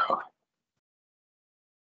 here we go.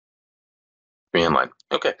 Command line.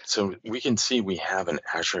 Okay, so we can see we have an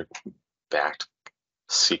Azure-backed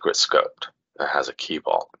secret scope that has a key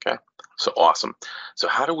vault, okay? So awesome. So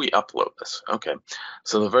how do we upload this? Okay,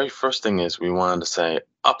 so the very first thing is we wanted to say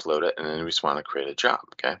upload it, and then we just want to create a job,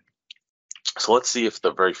 okay? So let's see if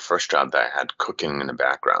the very first job that I had cooking in the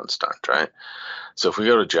background is done, right? So if we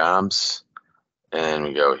go to jobs, and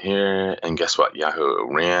we go here, and guess what? Yahoo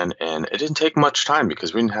ran, and it didn't take much time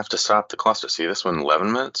because we didn't have to stop the cluster. See this one,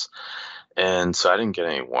 11 minutes? And so I didn't get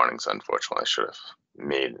any warnings, unfortunately. I should have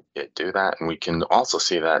made it do that. And we can also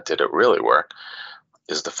see that, did it really work?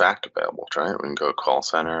 Is the fact available, right? We can go call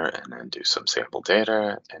center and then do some sample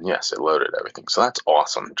data. And yes, it loaded everything. So that's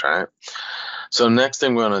awesome, right? So next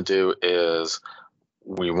thing we want to do is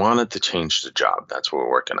we wanted to change the job. That's what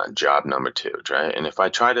we're working on, job number 2, right? And if I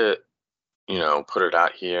try to, you know, put it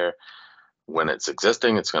out here, when it's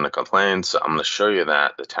existing, it's going to complain. So I'm going to show you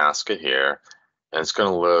that, the task here. And it's going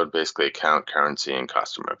to load basically account, currency, and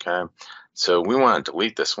customer, okay? So we want to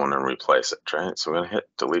delete this one and replace it, right? So we're going to hit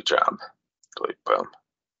delete job, delete, boom.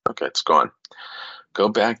 Okay, it's gone. Go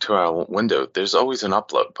back to our window. There's always an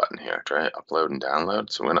upload button here, right? Upload and download.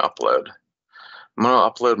 So we're going to upload. I'm going to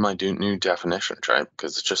upload my new definitions, right?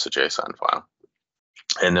 Because it's just a JSON file.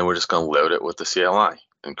 And then we're just going to load it with the CLI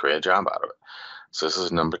and create a job out of it. So this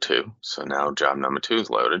is number 2. So now job number 2 is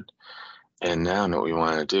loaded. And now what we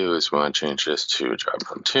want to do is we want to change this to job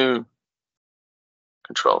number 2,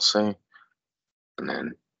 Control-C, and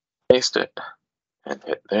then paste it, and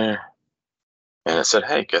hit there. And it said,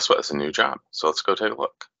 hey, guess what? It's a new job. So let's go take a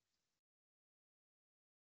look.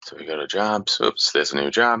 So we go to jobs. Oops, there's a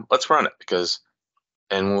new job. Let's run it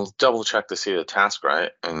and we'll double check to see the task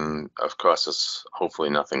right. And of course, it's hopefully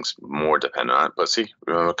nothing's more dependent on it. But see,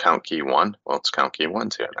 remember count key 1? Well, it's count key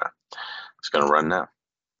 1's here now. It's going to run now.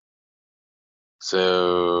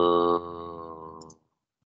 So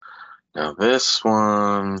now this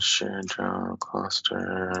one, shared job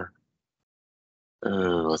cluster.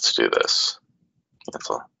 Ooh, let's do this.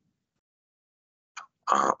 Cancel.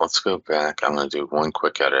 Let's go back. I'm going to do one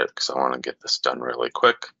quick edit because I want to get this done really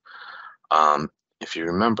quick. If you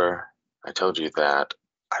remember, I told you that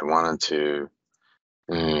I wanted to,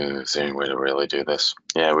 is there any way to really do this?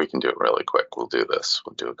 Yeah, we can do it really quick. We'll do this.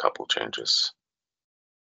 We'll do a couple changes.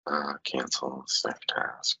 Cancel, save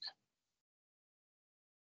task.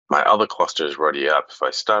 My other cluster is already up. If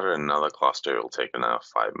I started another cluster, it'll take another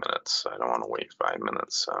 5 minutes. I don't want to wait 5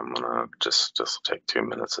 minutes. So I'm gonna just take 2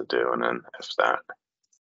 minutes to do, and then if that,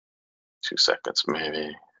 2 seconds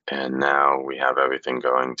maybe. And now we have everything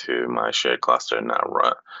going to my shared cluster. Now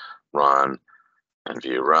run and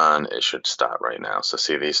view run. It should start right now. So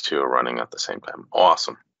see, these two are running at the same time.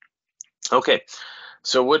 Awesome. Okay,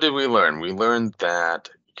 so what did we learn? We learned that,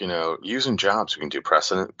 you know, using jobs, we can do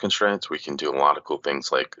precedent constraints. We can do a lot of cool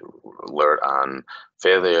things like alert on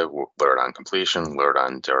failure, alert on completion, alert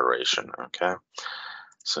on duration. Okay.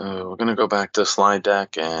 So we're going to go back to the slide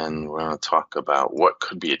deck and we're going to talk about what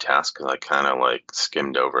could be a task, because I kind of like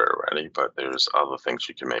skimmed over it already, but there's other things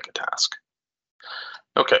you can make a task.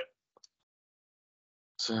 Okay.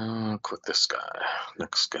 So click this guy,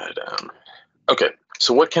 next guy down. Okay,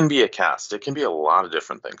 so what can be a cast? It can be a lot of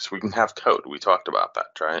different things. We can have code. We talked about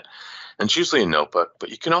that, right? And it's usually a notebook,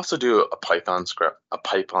 but you can also do a Python script, a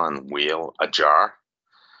Python wheel, a jar,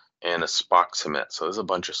 and a Spock submit. So there's a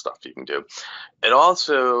bunch of stuff you can do. It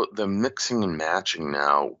also, the mixing and matching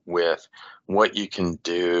now with what you can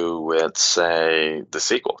do with, say, the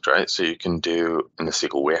SQL, right? So you can do in the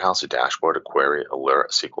SQL warehouse, a dashboard, a query,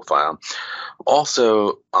 alert, a SQL file.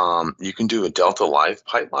 Also, you can do a Delta Live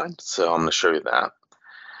pipeline. So I'm going to show you that.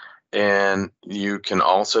 And you can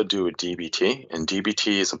also do a DBT, and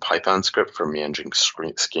DBT is a Python script for managing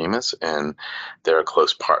schemas, and they're a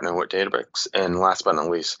close partner with Databricks. And last but not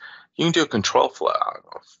least, you can do a control flow.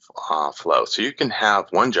 So you can have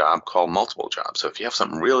one job call multiple jobs. So if you have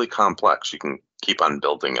something really complex, you can keep on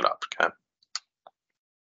building it up, okay?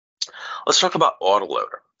 Let's talk about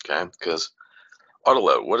autoloader, okay? Because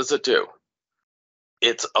autoload, what does it do?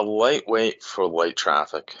 It's a lightweight for light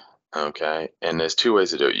traffic. Okay, and there's two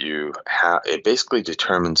ways to do it. It basically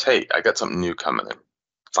determines, hey, I got something new coming in.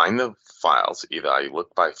 Find the files. Either I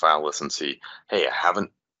look by file list and see, hey, I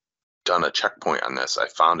haven't done a checkpoint on this. I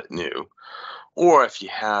found it new. Or if you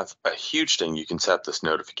have a huge thing, you can set this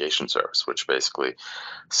notification service, which basically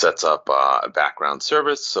sets up a background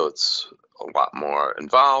service, so it's a lot more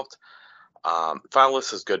involved. File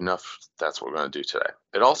list is good enough. That's what we're going to do today.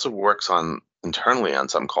 It also works internally on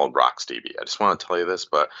something called RocksDB. I just want to tell you this,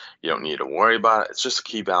 but you don't need to worry about it. It's just a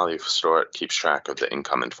key value for store. It keeps track of the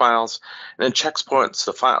incoming files, and then checkpoints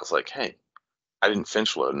the files like, hey, I didn't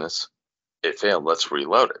finish loading this. It failed. Let's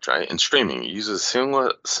reload it, right? And streaming, it uses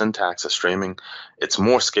similar syntax as streaming. It's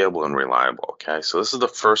more scalable and reliable, okay? So this is the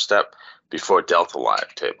first step before Delta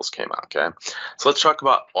Live tables came out, okay? So let's talk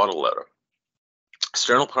about autoloader.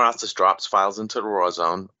 External process drops files into the raw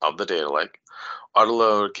zone of the data lake.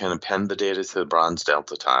 Autoload can append the data to the bronze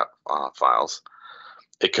delta type files.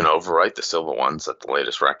 It can overwrite the silver ones at the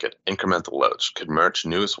latest record. Incremental loads could merge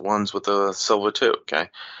newest ones with the silver too, okay?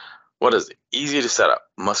 What is it? Easy to set up.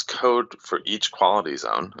 Must code for each quality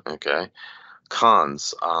zone, okay?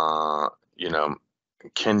 Cons,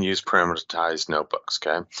 can use parameterized notebooks,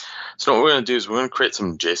 okay? So what we're going to do is we're going to create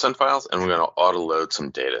some JSON files and we're going to auto load some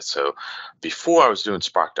data. So before I was doing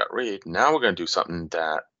spark.read, now we're going to do something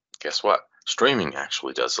that, guess what? Streaming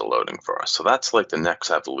actually does the loading for us. So that's like the next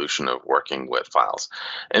evolution of working with files.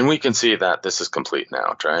 And we can see that this is complete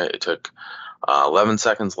now, right? It took 11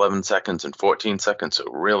 seconds, and 14 seconds, so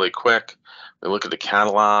really quick. We look at the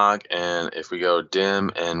catalog, and if we go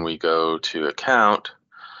dim and we go to account,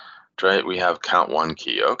 right, we have count one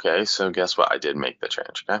key. Okay, so guess what? I did make the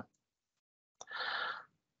change, okay?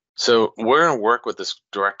 So we're going to work with this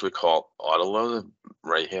directory called autoload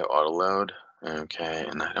right here, autoload. Okay,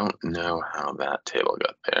 and I don't know how that table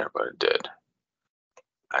got there, but it did.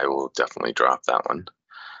 I will definitely drop that one.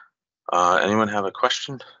 Anyone have a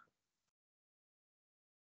question?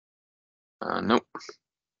 Nope.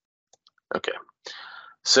 Okay,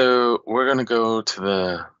 so we're going to go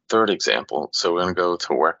to third example. So we're going to go to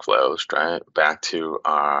workflows, right? Back to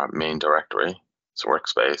our main directory. So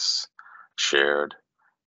workspace, shared,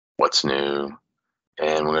 what's new,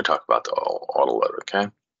 and we're going to talk about the autoload,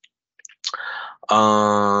 okay?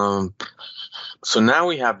 So now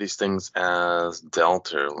we have these things as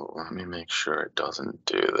Delta. Let me make sure it doesn't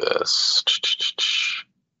do this.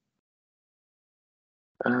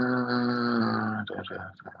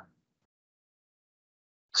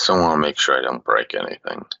 So I want to make sure I don't break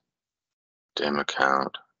anything. Dim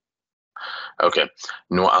account. Okay,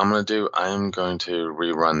 you know what I'm going to do? I'm going to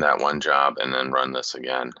rerun that one job and then run this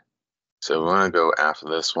again. So we're going to go after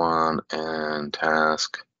this one and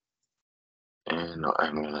task. And what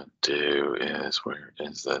I'm going to do is, where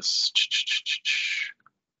is this?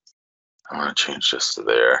 I want to change this to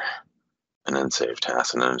there. And then save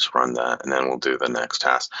task, and then just run that, and then we'll do the next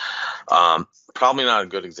task. Probably not a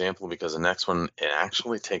good example because the next one, it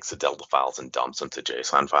actually takes the Delta files and dumps them to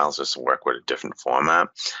JSON files just to work with a different format.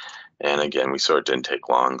 And again, we sort of didn't take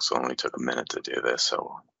long, so it only took a minute to do this.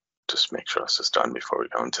 So just make sure this is done before we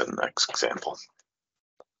go into the next example.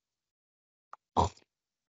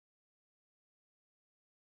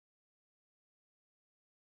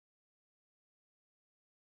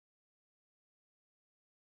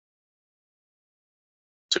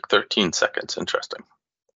 Took 13 seconds, interesting.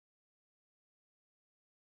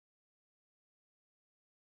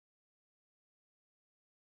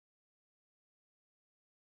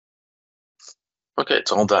 Okay,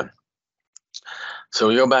 it's all done. So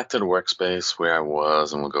we go back to the workspace where I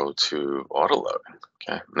was, and we'll go to autoloading.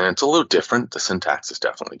 Okay, and it's a little different. The syntax is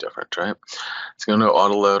definitely different, right? Let's go to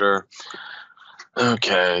autoloader.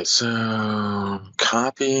 Okay, so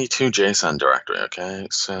copy to JSON directory. Okay,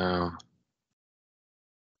 so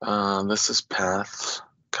this is path.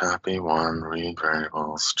 Copy one, read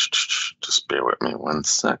variables. Just bear with me 1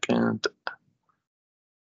 second.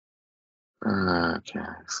 Okay,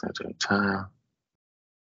 so date time.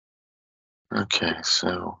 Okay,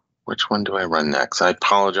 so which one do I run next? I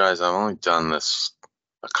apologize, I've only done this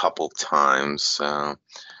a couple times, so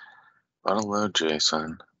autoload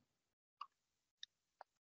JSON.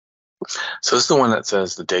 So this is the one that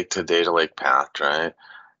says the data lake path, right?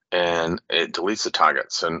 And it deletes the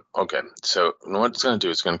target. So, okay, so what it's going to do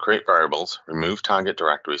is it's going to create variables, remove target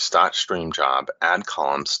directory, start stream job, add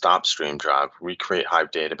columns, stop stream job, recreate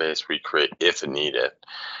Hive database, recreate if needed,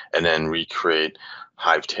 and then recreate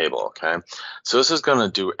Hive table, okay? So this is going to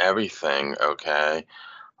do everything, okay,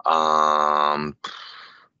 for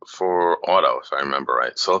auto, if I remember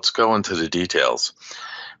right. So let's go into the details.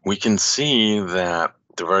 We can see that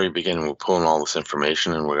at the very beginning, we're pulling all this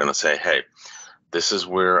information and we're going to say, hey, this is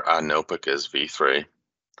where our notebook is v3,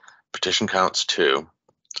 petition count's 2,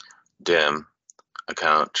 dim,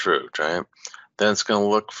 account true, right? Then it's going to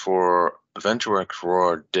look for VentureWorks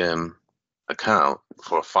raw dim account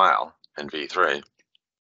for a file in v3.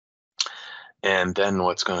 And then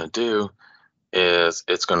what's going to do is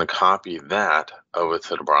it's going to copy that over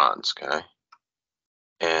to the bronze, okay?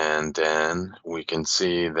 And then we can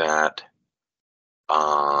see that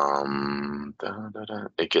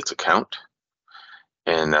it gets a count.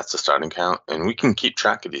 And that's the starting count. And we can keep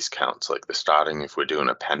track of these counts, like the starting if we're doing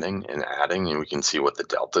appending and adding, and we can see what the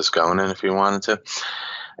delta's going in if we wanted to.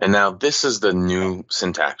 And now this is the new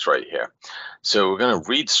syntax right here. So we're going to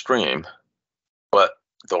read stream, but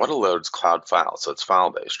the autoload's cloud file, so it's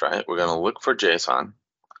file-based, right? We're going to look for JSON.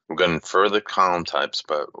 We're going to infer the column types,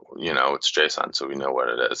 but you know it's JSON, so we know what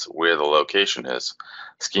it is. Where the location is,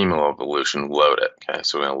 schema evolution, load it. Okay,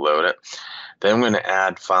 so we're going to load it. Then we're going to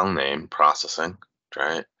add file name processing.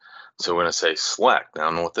 Right? So we're going to say select.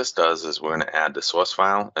 Now what this does is we're going to add the source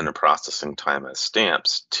file and the processing time as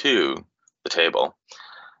stamps to the table.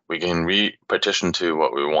 We can re-partition to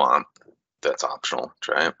what we want. That's optional,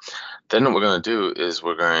 right? Then what we're going to do is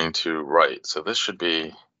we're going to write. So this should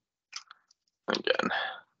be, again,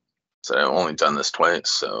 so I've only done this twice,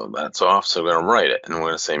 so that's off. So we're going to write it, and we're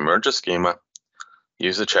going to say merge a schema,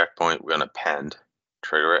 use a checkpoint, we're going to append,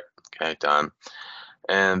 trigger it, okay, done.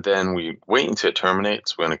 And then we wait until it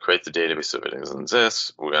terminates. We're going to create the database if it doesn't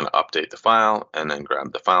exist. We're going to update the file and then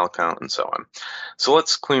grab the file count and so on. So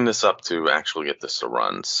let's clean this up to actually get this to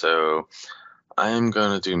run. So I'm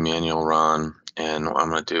going to do manual run. And what I'm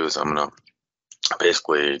going to do is I'm going to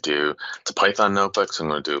basically do, it's a Python notebook, so I'm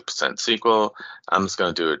going to do %SQL. I'm just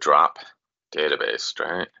going to do a drop database,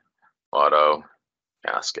 right? Auto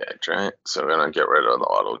cascade, right? So we're going to get rid of the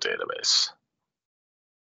auto database.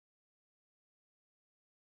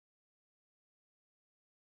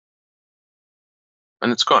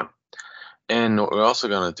 And it's gone. And what we're also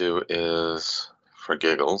going to do is, for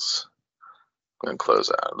giggles, going to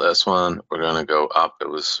close out this one. We're going to go up. It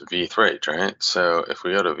was V3, right? So if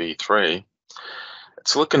we go to V3,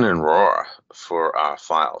 it's looking in raw for our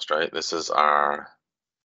files, right? This is our,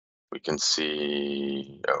 we can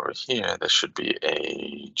see over here, there should be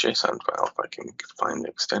a JSON file if I can find the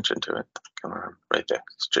extension to it. Come on, right there,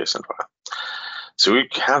 it's a JSON file. So we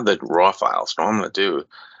have the raw files. What I'm going to do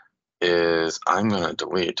is I'm going to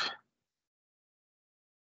delete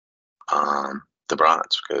the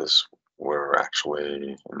bronze because we're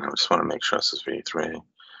actually, and I just want to make sure this is V3,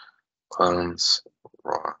 clones,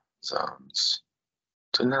 raw zones.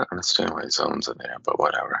 Did not understand why zones are there, but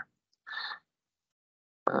whatever.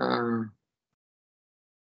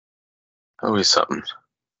 Always something.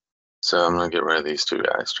 So I'm going to get rid of these two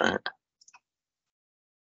guys, right?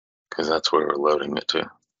 Because that's where we're loading it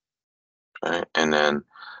to, right? And then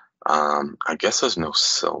I guess there's no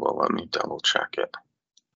silver. Let me double check it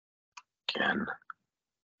again.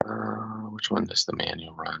 Which one does the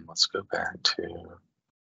manual run? Let's go back to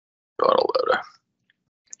autoloader.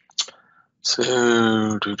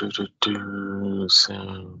 So,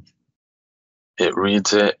 so it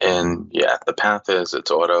reads it, and yeah, the path is it's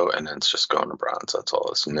auto, and then it's just going to bronze. That's all.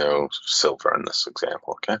 There's no silver in this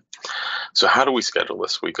example, okay? So how do we schedule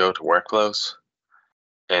this? We go to workflows,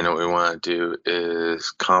 and what we want to do is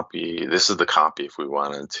copy. This is the copy if we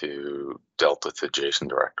wanted to delta to JSON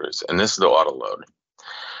directories, and this is the auto load.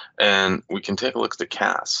 And we can take a look at the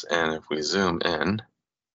CAS, and if we zoom in,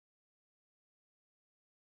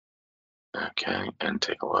 okay, and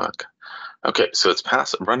take a look. Okay, so it's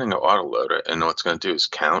running an autoloader, and what it's going to do is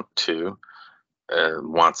count to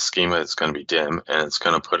wants schema is going to be dim, and it's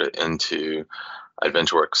going to put it into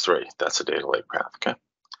AdventureWorks 3. That's a data lake path. Okay,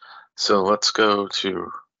 so let's go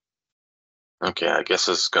to. Okay, I guess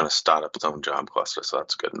it's going to start up its own job cluster, so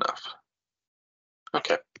that's good enough.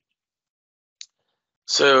 Okay.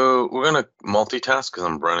 So we're going to multitask because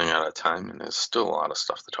I'm running out of time and there's still a lot of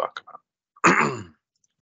stuff to talk about.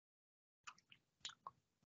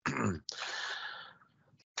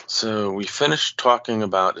 So we finished talking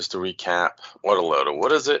about, just to recap, autoloader.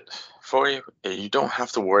 What is it for you? You don't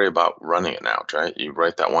have to worry about running it out, right? You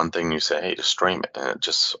write that one thing, you say, hey, just stream it, and it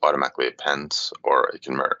just automatically appends or it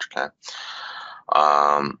can merge, okay?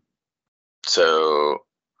 So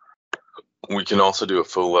we can also do a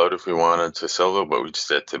full load if we wanted to silver, but we just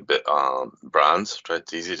did to bronze, right?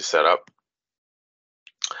 It's easy to set up.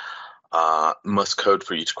 Must code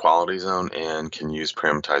for each quality zone and can use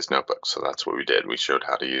parameterized notebooks. So that's what we did. We showed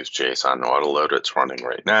how to use JSON autoloader. It's running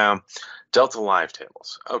right now. Delta Live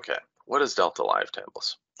Tables. Okay, what is Delta Live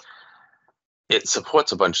Tables? It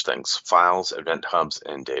supports a bunch of things: files, event hubs,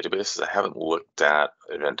 and databases. I haven't looked at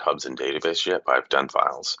event hubs and database yet, but I've done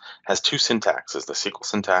files. It has two syntaxes: the SQL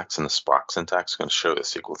syntax and the Spark syntax. I'm going to show the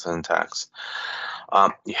SQL syntax.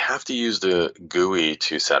 You have to use the GUI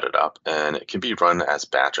to set it up, and it can be run as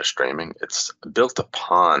batch or streaming. It's built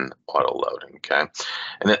upon autoloading, okay?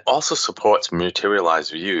 And it also supports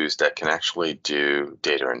materialized views that can actually do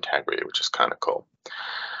data integrity, which is kind of cool.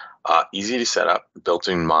 Easy to set up,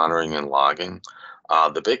 built-in monitoring and logging.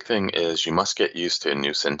 The big thing is you must get used to a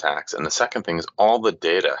new syntax. And the second thing is all the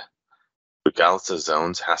data, regardless of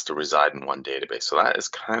zones, has to reside in one database. So that is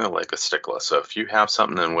kind of like a stickler. So if you have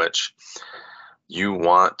something in which you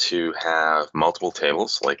want to have multiple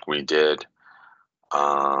tables like we did,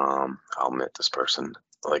 I'll admit this person,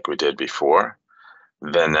 like we did before,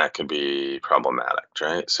 then that could be problematic,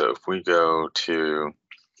 right? So if we go to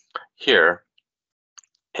here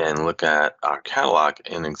and look at our catalog,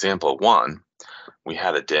 in example 1, we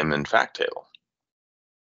had a dim and fact table.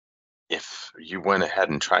 If you went ahead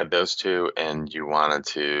and tried those two and you wanted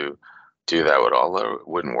to do that with autoloader, it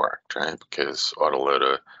wouldn't work, right? Because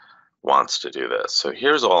autoloader wants to do this. So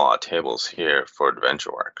here's all our tables here for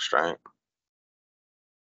AdventureWorks, right?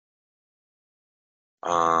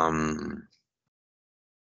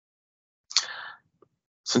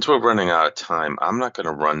 Since we're running out of time, I'm not going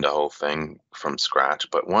to run the whole thing from scratch,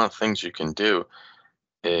 but one of the things you can do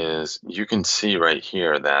is you can see right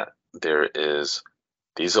here that there is,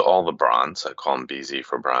 these are all the bronze. I call them BZ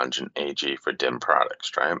for bronze and AG for dim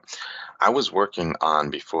products, right? I was working on,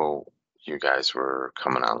 before you guys were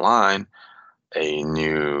coming online, a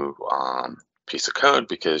new piece of code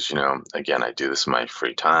because, you know, again, I do this in my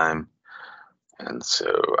free time. And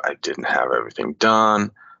so I didn't have everything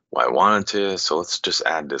done. Well, I wanted to, so let's just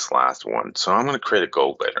add this last one. So I'm going to create a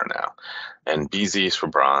gold layer now. And BZ is for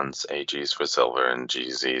bronze, AG is for silver, and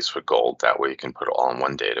GZ is for gold. That way you can put it all in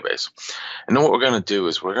one database. And then what we're going to do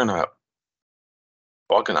is we're going to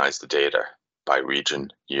organize the data by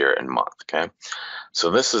region, year, and month, okay?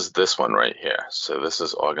 So this is this one right here. So this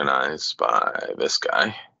is organized by this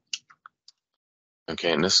guy.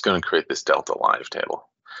 Okay, and this is going to create this Delta Live table.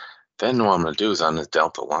 Then what I'm going to do is on this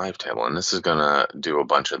Delta Live table, and this is going to do a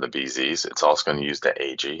bunch of the BZs. It's also going to use the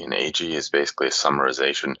AG, and AG is basically a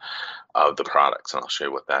summarization of the products, and I'll show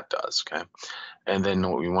you what that does, okay? And then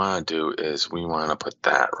what we want to do is we want to put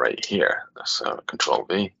that right here. So Control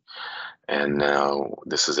V, and now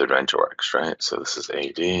this is AdventureWorks, right? So this is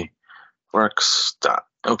AD works dot.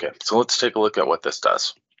 Okay, so let's take a look at what this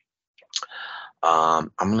does. I'm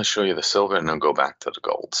going to show you the silver and then go back to the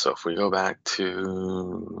gold. So if we go back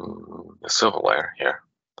to the silver layer here.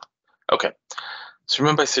 Okay, so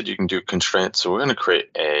remember I said you can do constraints. So we're going to create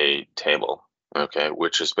a table, okay,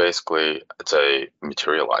 which is basically, it's a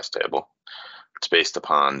materialized table. It's based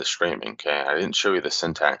upon the streaming, okay? I didn't show you the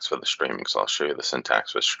syntax for the streaming, so I'll show you the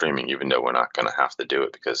syntax for streaming, even though we're not going to have to do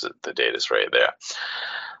it because the data is right there.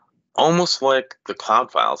 Almost like the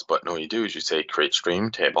cloud files, but what you do is you say create stream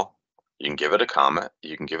table. You can give it a comment.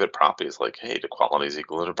 You can give it properties like, hey, the quality is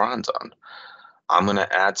equal to bronze on. I'm going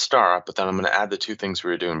to add star, but then I'm going to add the two things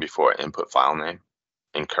we were doing before, input file name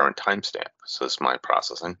and current timestamp. So this is my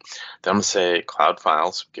processing. Then I'm going to say cloud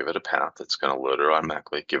files, give it a path. It's going to load it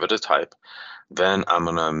automatically. Give it a type. Then I'm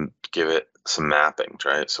going to give it some mapping,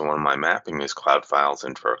 right? So one of my mapping is cloud files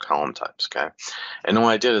and for column types, okay? And what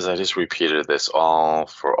I did is I just repeated this all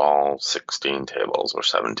for all 16 tables or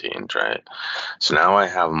 17, right? So now I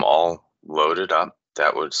have them all loaded up.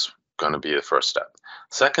 That was going to be the first step.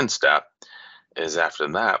 Second step is after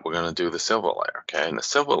that, we're going to do the silver layer, okay? And the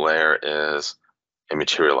silver layer is a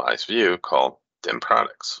materialized view called dim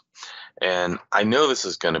products. And I know this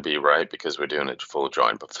is going to be right because we're doing a full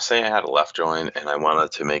join, but say I had a left join and I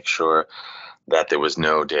wanted to make sure that there was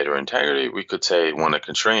no data integrity, we could say one of the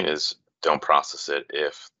constraint is don't process it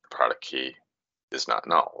if the product key is not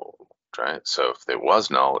null, right? So if there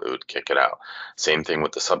was null, it would kick it out. Same thing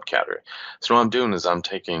with the subcategory. So what I'm doing is I'm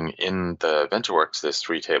taking in the AdventureWorks, there's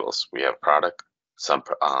three tables. We have product,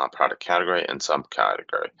 product category, and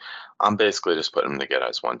subcategory. I'm basically just putting them together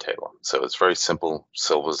as one table. So it's very simple,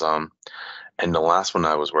 silver zone. And the last one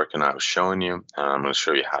I was working on, I was showing you, and I'm going to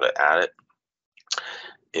show you how to add it,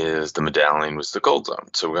 is the medallion was the gold zone.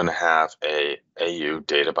 So we're going to have a AU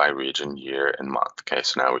data by region, year, and month. Okay,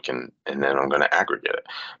 so now we can, and then I'm going to aggregate it.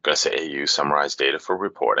 I'm going to say AU summarize data for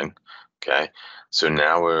reporting. Okay, so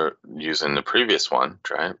now we're using the previous one,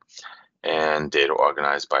 right? And data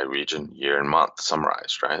organized by region, year, and month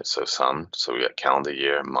summarized, right? So so we got calendar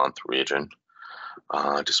year, month, region.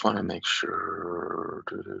 I just want to make sure.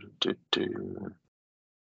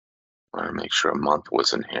 I want to make sure a month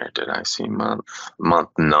was in here. Did I see month? Month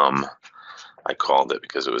num. I called it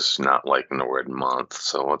because it was not liking the word month.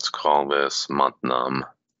 So let's call this month num.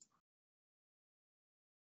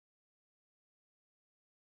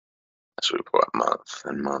 Let's report month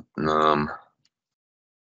and month num.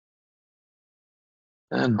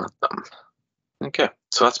 And month num. Okay,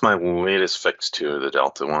 so that's my latest fix to the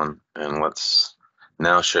Delta one. And let's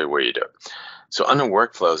now show you where you do it. So under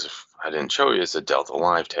workflows, if I didn't show you, is a Delta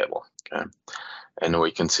Live table. Okay. And what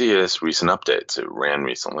you can see is recent updates. It ran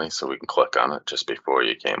recently, so we can click on it just before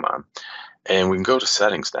you came on. And we can go to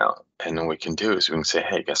settings now. And then what we can do is we can say,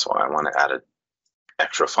 hey, guess what? I want to add an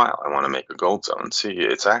extra file. I want to make a gold zone. See,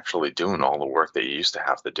 it's actually doing all the work that you used to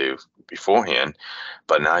have to do beforehand,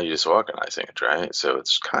 but now you're just organizing it, right? So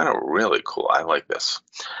it's kind of really cool. I like this.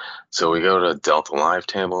 So we go to Delta Live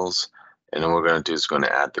tables, and then what we're going to do is going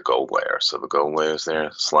to add the gold layer. So the gold layer is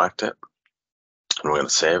there. Select it, and we're going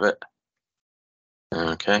to save it.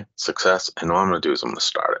 Okay, success. And what I'm going to do is I'm going to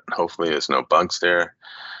start it. Hopefully there's no bugs there.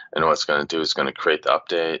 And what it's going to do is going to create the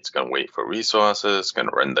update. It's going to wait for resources. It's going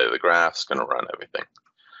to render the graphs. It's going to run everything.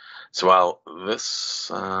 So while this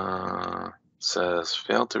says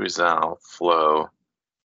failed to resolve flow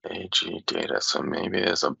AG data, so maybe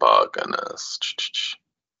there's a bug in this.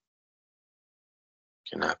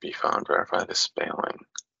 Cannot be found. Verify the spelling.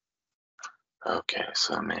 Okay,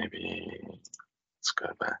 so maybe let's go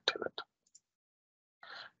back to it.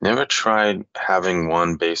 Never tried having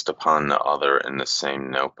one based upon the other in the same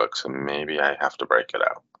notebook, so maybe I have to break it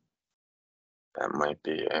out. That might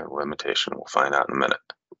be a limitation. We'll find out in a minute.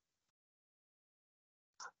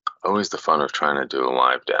 Always the fun of trying to do a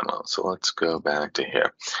live demo. So let's go back to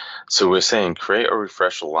here. So we're saying create or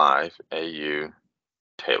refresh a live AU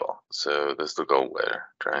table. So this is the gold layer,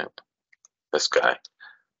 right? This guy.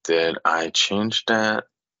 Did I change that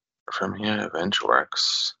from here to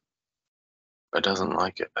AdventureWorks? It doesn't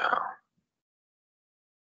like it though.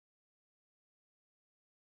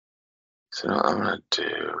 So what I'm going to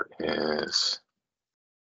do is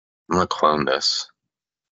I'm going to clone this.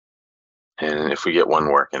 And if we get one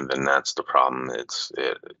working, then that's the problem.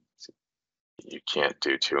 You can't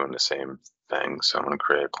do two in the same thing. So I'm going to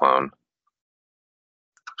create a clone.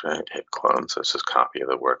 Right, hit clone, so it's just copy of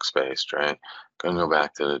the workspace, right? Going to go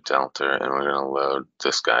back to the Delta, and we're going to load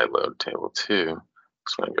this guy, load table 2.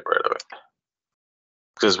 Just going to get rid of it.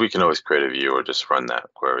 Because we can always create a view or just run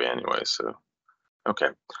that query anyway, so. Okay,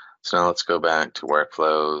 so now let's go back to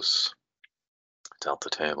workflows, Delta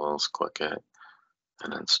tables, click it,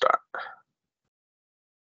 and then start.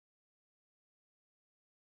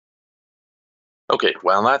 Okay,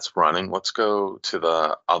 while that's running, let's go to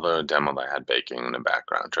the other demo that I had baking in the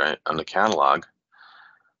background, right? On the catalog,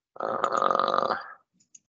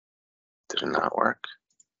 did it not work?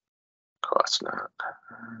 Of course not.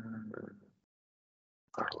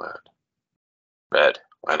 Or load. Red,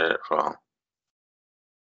 why did it fall?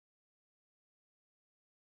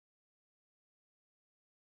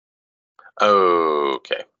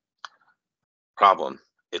 Okay. Problem.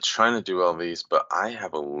 It's trying to do all these, but I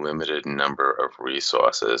have a limited number of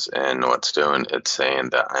resources, and what's doing, it's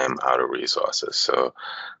saying that I am out of resources. So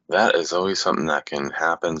that is always something that can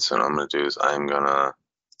happen. So what I'm going to do is I'm going to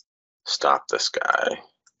stop this guy.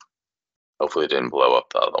 Hopefully it didn't blow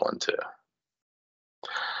up the other one too.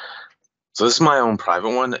 So this is my own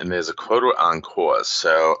private one, and there's a quota on cause.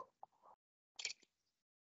 So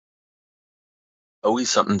always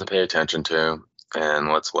something to pay attention to. And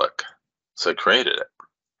let's look. So I created it.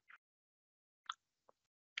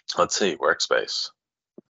 Let's see, workspace,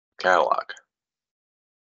 catalog.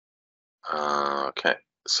 Okay,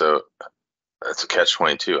 so that's a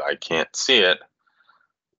catch-22. I can't see it,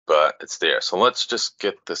 but it's there. So let's just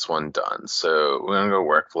get this one done. So we're gonna go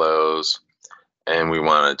workflows, and we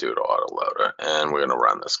wanna do it autoloader, and we're gonna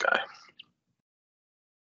run this guy.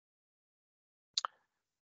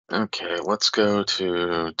 Okay, let's go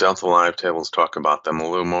to Delta Live Tables, talk about them a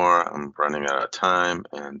little more. I'm running out of time,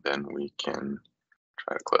 and then we can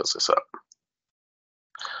try to close this up.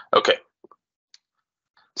 Okay,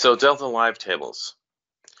 so Delta Live Tables.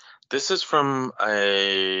 This is from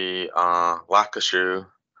a Lakashu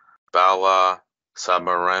Bala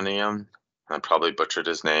Submarinium. I probably butchered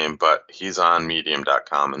his name, but he's on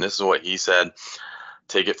medium.com, and this is what he said.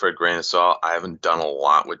 Take it for a grain of salt. I haven't done a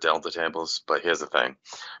lot with Delta tables, but here's the thing.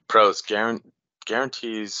 Pros,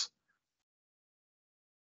 guarantees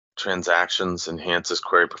transactions, enhances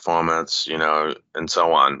query performance, and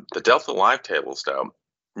so on. The Delta Live tables, though,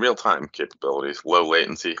 real-time capabilities, low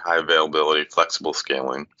latency, high availability, flexible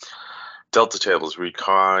scaling. Delta tables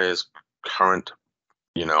requires current,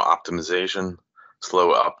 optimization,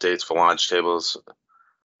 slow updates for large tables,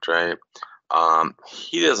 right?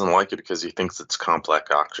 He doesn't like it because he thinks it's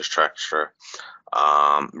complex architecture.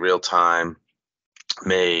 Real time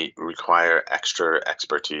may require extra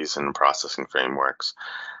expertise in processing frameworks.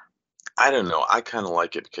 I don't know. I kind of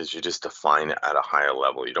like it because you just define it at a higher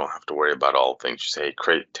level. You don't have to worry about all things. You say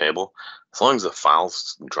create table. As long as the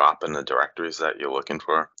files drop in the directories that you're looking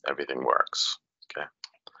for, everything works. Okay.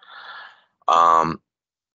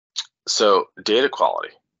 So data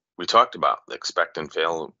quality. We talked about the expect and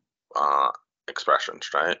fail expressions,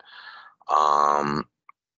 right?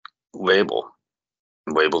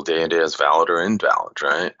 Label data as valid or invalid,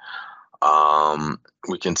 right?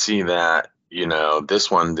 We can see that,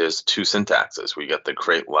 this one, there's two syntaxes. We got the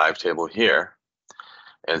create live table here,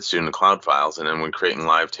 and it's doing the cloud files, and then we're creating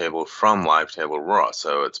live table from live table raw,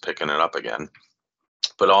 so it's picking it up again.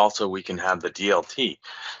 But also we can have the DLT,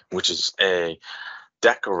 which is a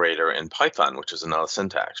decorator in Python, which is another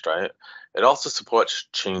syntax, right? It also supports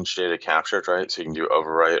change data captured, right? So you can do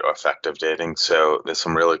overwrite or effective dating. So there's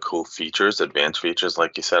some really cool features, advanced features,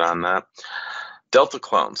 like you said on that. Delta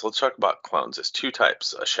clones. Let's talk about clones. There's two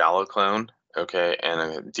types, a shallow clone, okay, and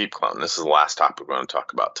a deep clone. This is the last topic we're going to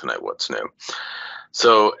talk about tonight, what's new.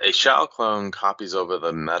 So a shallow clone copies over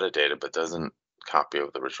the metadata, but doesn't copy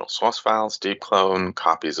over the original source files. Deep clone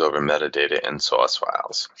copies over metadata and source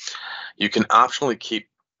files. You can optionally keep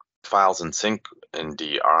files in sync in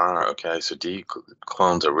DR, okay? So D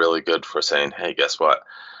clones are really good for saying, hey, guess what?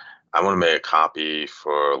 I want to make a copy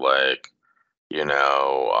for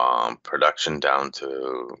production down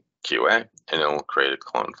to QA, and it will create a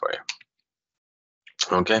clone for you.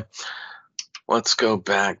 Okay, let's go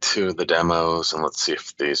back to the demos and let's see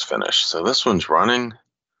if these finish. So this one's running,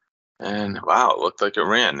 and wow, it looked like it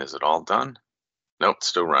ran. Is it all done? Nope,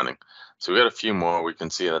 still running. So we got a few more. We can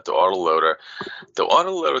see that the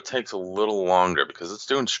autoloader takes a little longer because it's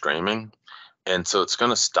doing streaming. And so it's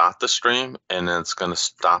going to start the stream and then it's going to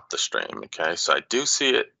stop the stream. Okay, so I do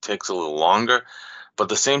see it takes a little longer, but at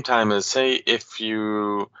the same time is, say if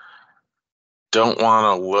you don't want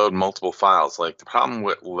to load multiple files, like the problem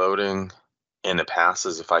with loading in the past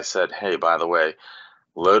is if I said, hey, by the way,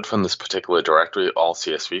 load from this particular directory all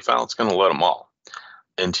CSV files, it's going to load them all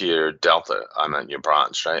into your Delta, your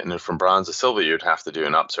Bronze, right? And then from Bronze to Silver, you'd have to do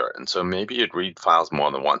an upsort. And so maybe you'd read files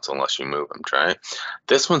more than once unless you move them, right?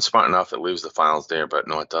 This one's smart enough, it leaves the files there, but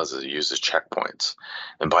no, it does is it uses checkpoints.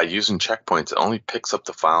 And by using checkpoints, it only picks up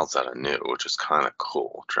the files that are new, which is kind of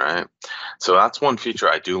cool, right? So that's one feature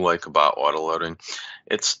I do like about autoloading.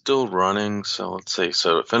 It's still running, so let's see.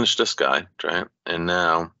 So it finished this guy, right? And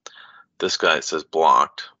now this guy says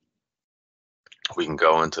blocked. We can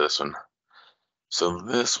go into this one. So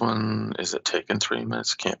this one, is it taking 3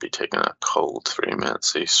 minutes? Can't be taking a cold 3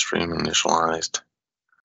 minutes. See, stream initialized.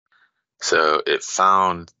 So it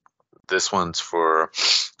found this one's for,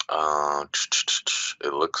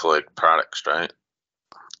 it looks like products, right?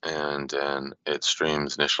 And then it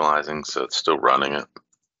streams initializing, so it's still running it.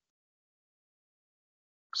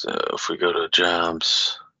 So if we go to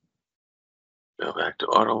jobs, go back to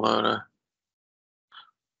autoloader.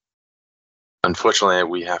 Unfortunately,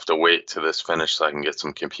 we have to wait till this finish so I can get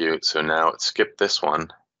some compute. So now it skipped this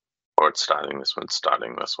one, or it's starting this one,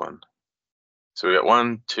 starting this one. So we got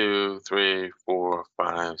 1, 2, 3, 4,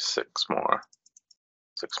 5, 6 more.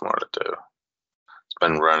 6 more to do. It's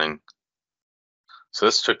been running. So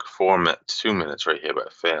this took 2 minutes right here, but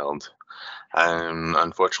it failed. And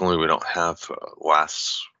unfortunately, we don't have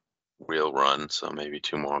last real run, so maybe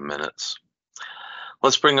 2 more minutes.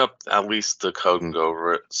 Let's bring up at least the code and go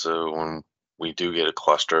over it. So when we do get a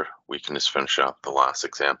cluster, we can just finish up the last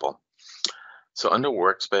example. So under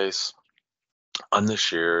workspace, under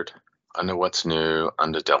shared, under what's new,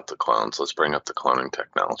 under Delta clones, let's bring up the cloning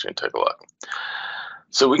technology and take a look.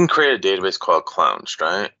 So we can create a database called clones,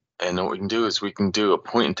 right? And what we can do is we can do a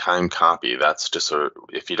point in time copy. That's just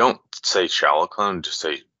if you don't say shallow clone, just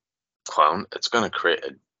say clone, it's going to create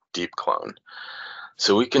a deep clone.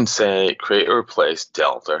 So we can say create or replace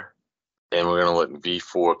Delta. And we're going to look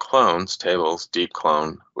v4 clones, tables, deep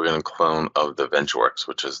clone. We're going to clone of the VentureWorks,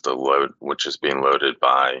 which is being loaded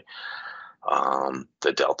by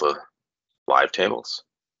the Delta live tables,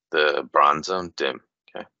 the Bronze Zone dim.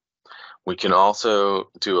 Okay. We can also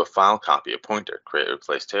do a file copy, a pointer, create,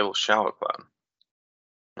 replace table, shallow clone.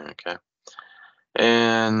 Okay.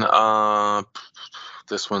 And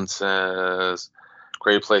this one says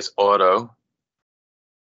create, replace auto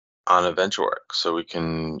on a VentureWorks, so we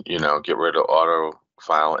can, get rid of auto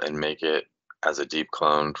file and make it as a deep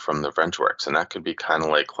clone from the VentureWorks, and that could be kind of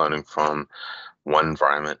like cloning from one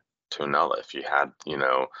environment to another. If you had,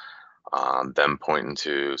 them pointing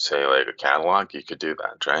to say like a catalog, you could do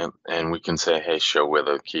that, right? And we can say, hey, show where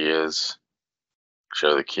the key is,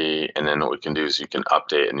 show the key, and then what we can do is you can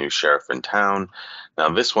update a new sheriff in town. Now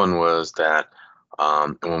this one was that.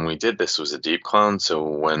 When we did this was a deep clone, so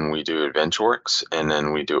when we do VentureWorks and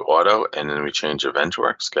then we do auto and then we change the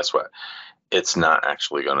VentureWorks, guess what? It's not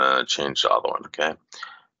actually going to change the other one, okay?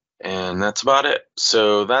 And that's about it.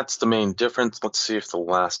 So that's the main difference. Let's see if the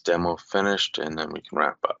last demo finished and then we can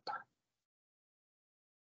wrap up.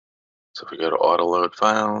 So if we go to auto load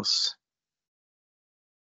files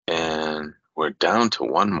and we're down to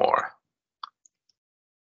one more.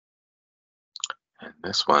 And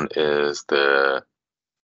this one is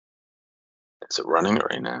is it running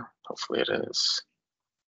right now? Hopefully it is.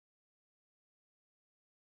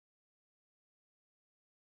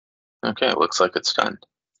 Okay, it looks like it's done.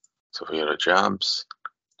 So if we go to jobs,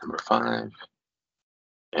 number 5,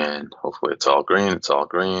 and hopefully it's all green,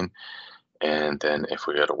 And then if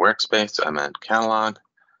we go to workspace, I'm at catalog.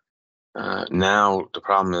 Now the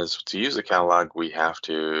problem is to use the catalog, we have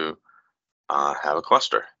to have a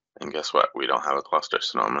cluster. And guess what? We don't have a cluster.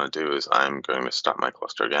 So what I'm going to do is I'm going to stop my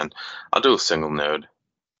cluster again. I'll do a single node.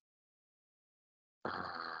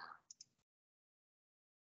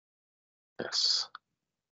 Yes.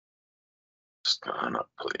 Just go on up,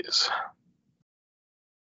 please.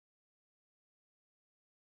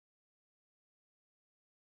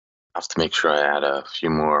 I have to make sure I add a few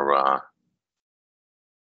more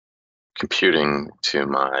computing to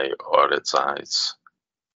my audit size.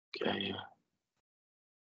 Okay.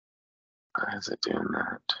 Why is it doing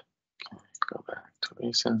that? Okay, go back to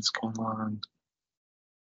reasons, come on.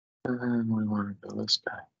 And we want to go this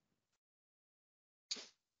guy.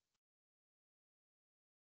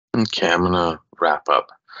 Okay, I'm gonna wrap up.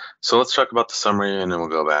 So let's talk about the summary and then we'll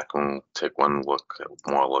go back and take one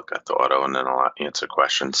more look at the auto and then I'll answer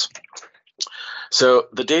questions. So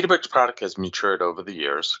the Databricks product has matured over the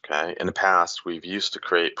years, okay? In the past, we've used to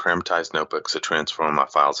create parameterized notebooks to transform our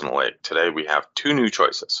files in a lake. Today, we have 2 new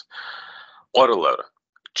choices. Autoloader.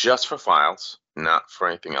 just for files, not for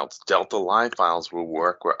anything else. Delta Live files will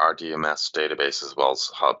work with RDMS database as well as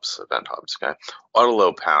hubs, event hubs, okay?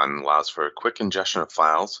 Autoload pattern allows for a quick ingestion of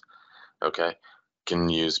files, okay? Can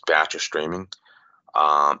use batch or streaming.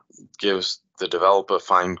 Gives the developer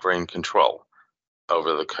fine-grained control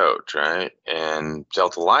over the code, right? And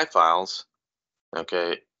Delta Live files,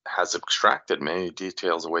 okay, has extracted many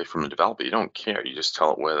details away from the developer. You don't care. You just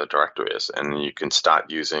tell it where the directory is, and you can start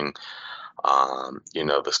using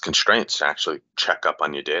this constraints to actually check up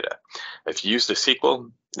on your data. If you use the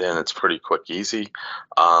SQL, then it's pretty quick, easy.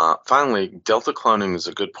 Finally, Delta cloning is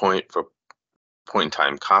a good point for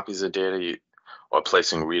point-in-time copies of data or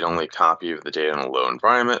placing read-only copy of the data in a low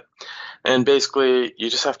environment. And basically, you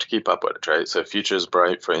just have to keep up with it, right? So future is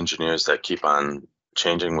bright for engineers that keep on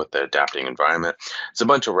changing with the adapting environment. There's a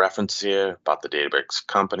bunch of references here about the Databricks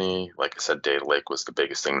company. Like I said, Data Lake was the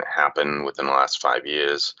biggest thing that happened within the last 5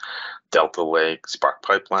 years. Delta Lake, Spark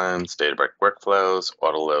pipelines, Databricks workflows,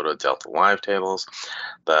 autoloaded Delta Live tables.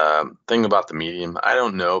 The thing about the medium, I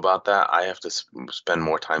don't know about that. I have to spend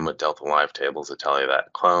more time with Delta Live tables to tell you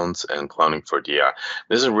that. Clones and cloning for DR.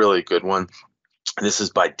 This is a really good one. This is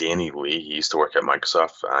by Danny Lee. He used to work at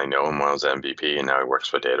Microsoft. I know him when I was MVP, and now he works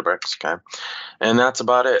for Databricks. Okay, and that's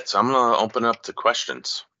about it. So I'm going to open up to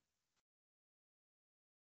questions.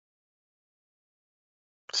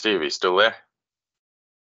 Steve, are you still there?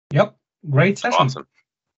 Yep, great session. Awesome.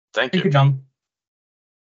 Thank you. Thank you, John.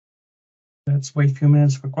 Let's wait a few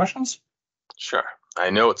minutes for questions. Sure. I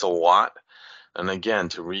know it's a lot. And again,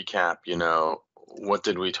 to recap, what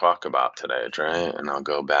did we talk about today, right? And I'll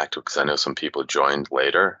go back to it because I know some people joined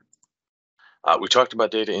later. We talked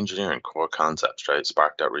about data engineering core concepts, right?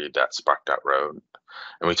 Spark.read, Spark.road.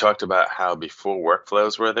 And we talked about how before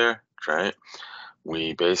workflows were there, right?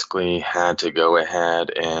 We basically had to go ahead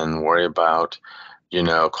and worry about,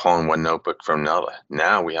 calling one notebook from another.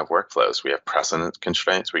 Now we have workflows. We have precedent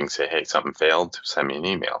constraints. We can say, hey, something failed, send me an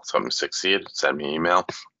email. Something succeeded, send me an email.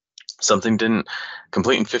 Something didn't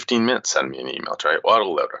complete in 15 minutes, send me an email, right?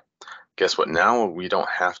 Autoloader. Guess what? Now we don't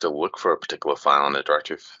have to look for a particular file in the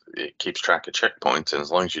directory. It keeps track of checkpoints, and as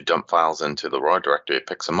long as you dump files into the raw directory, it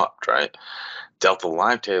picks them up, right? Delta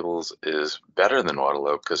Live Tables is better than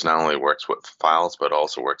Autoload because not only works with files, but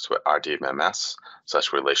also works with RDMS,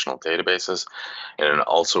 such relational databases, and it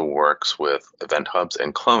also works with event hubs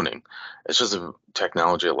and cloning. It's just a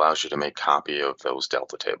technology that allows you to make copy of those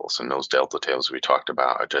Delta tables, and those Delta tables we talked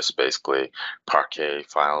about are just basically Parquet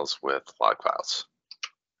files with log files.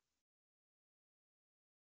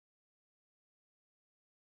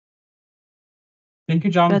 Thank you,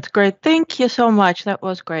 John. That's great. Thank you so much. That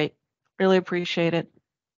was great. Really appreciate it.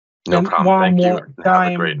 No problem. One Thank you. more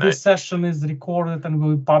time, this session is recorded and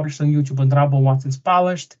will be published on YouTube and Rumble once it's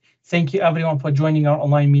published. Thank you, everyone, for joining our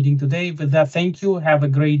online meeting today. With that, thank you. Have a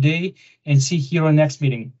great day, and see you here on next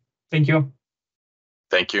meeting. Thank you.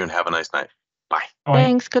 Thank you, and have a nice night. Bye.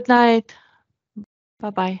 Thanks. Good night.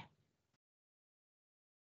 Bye-bye.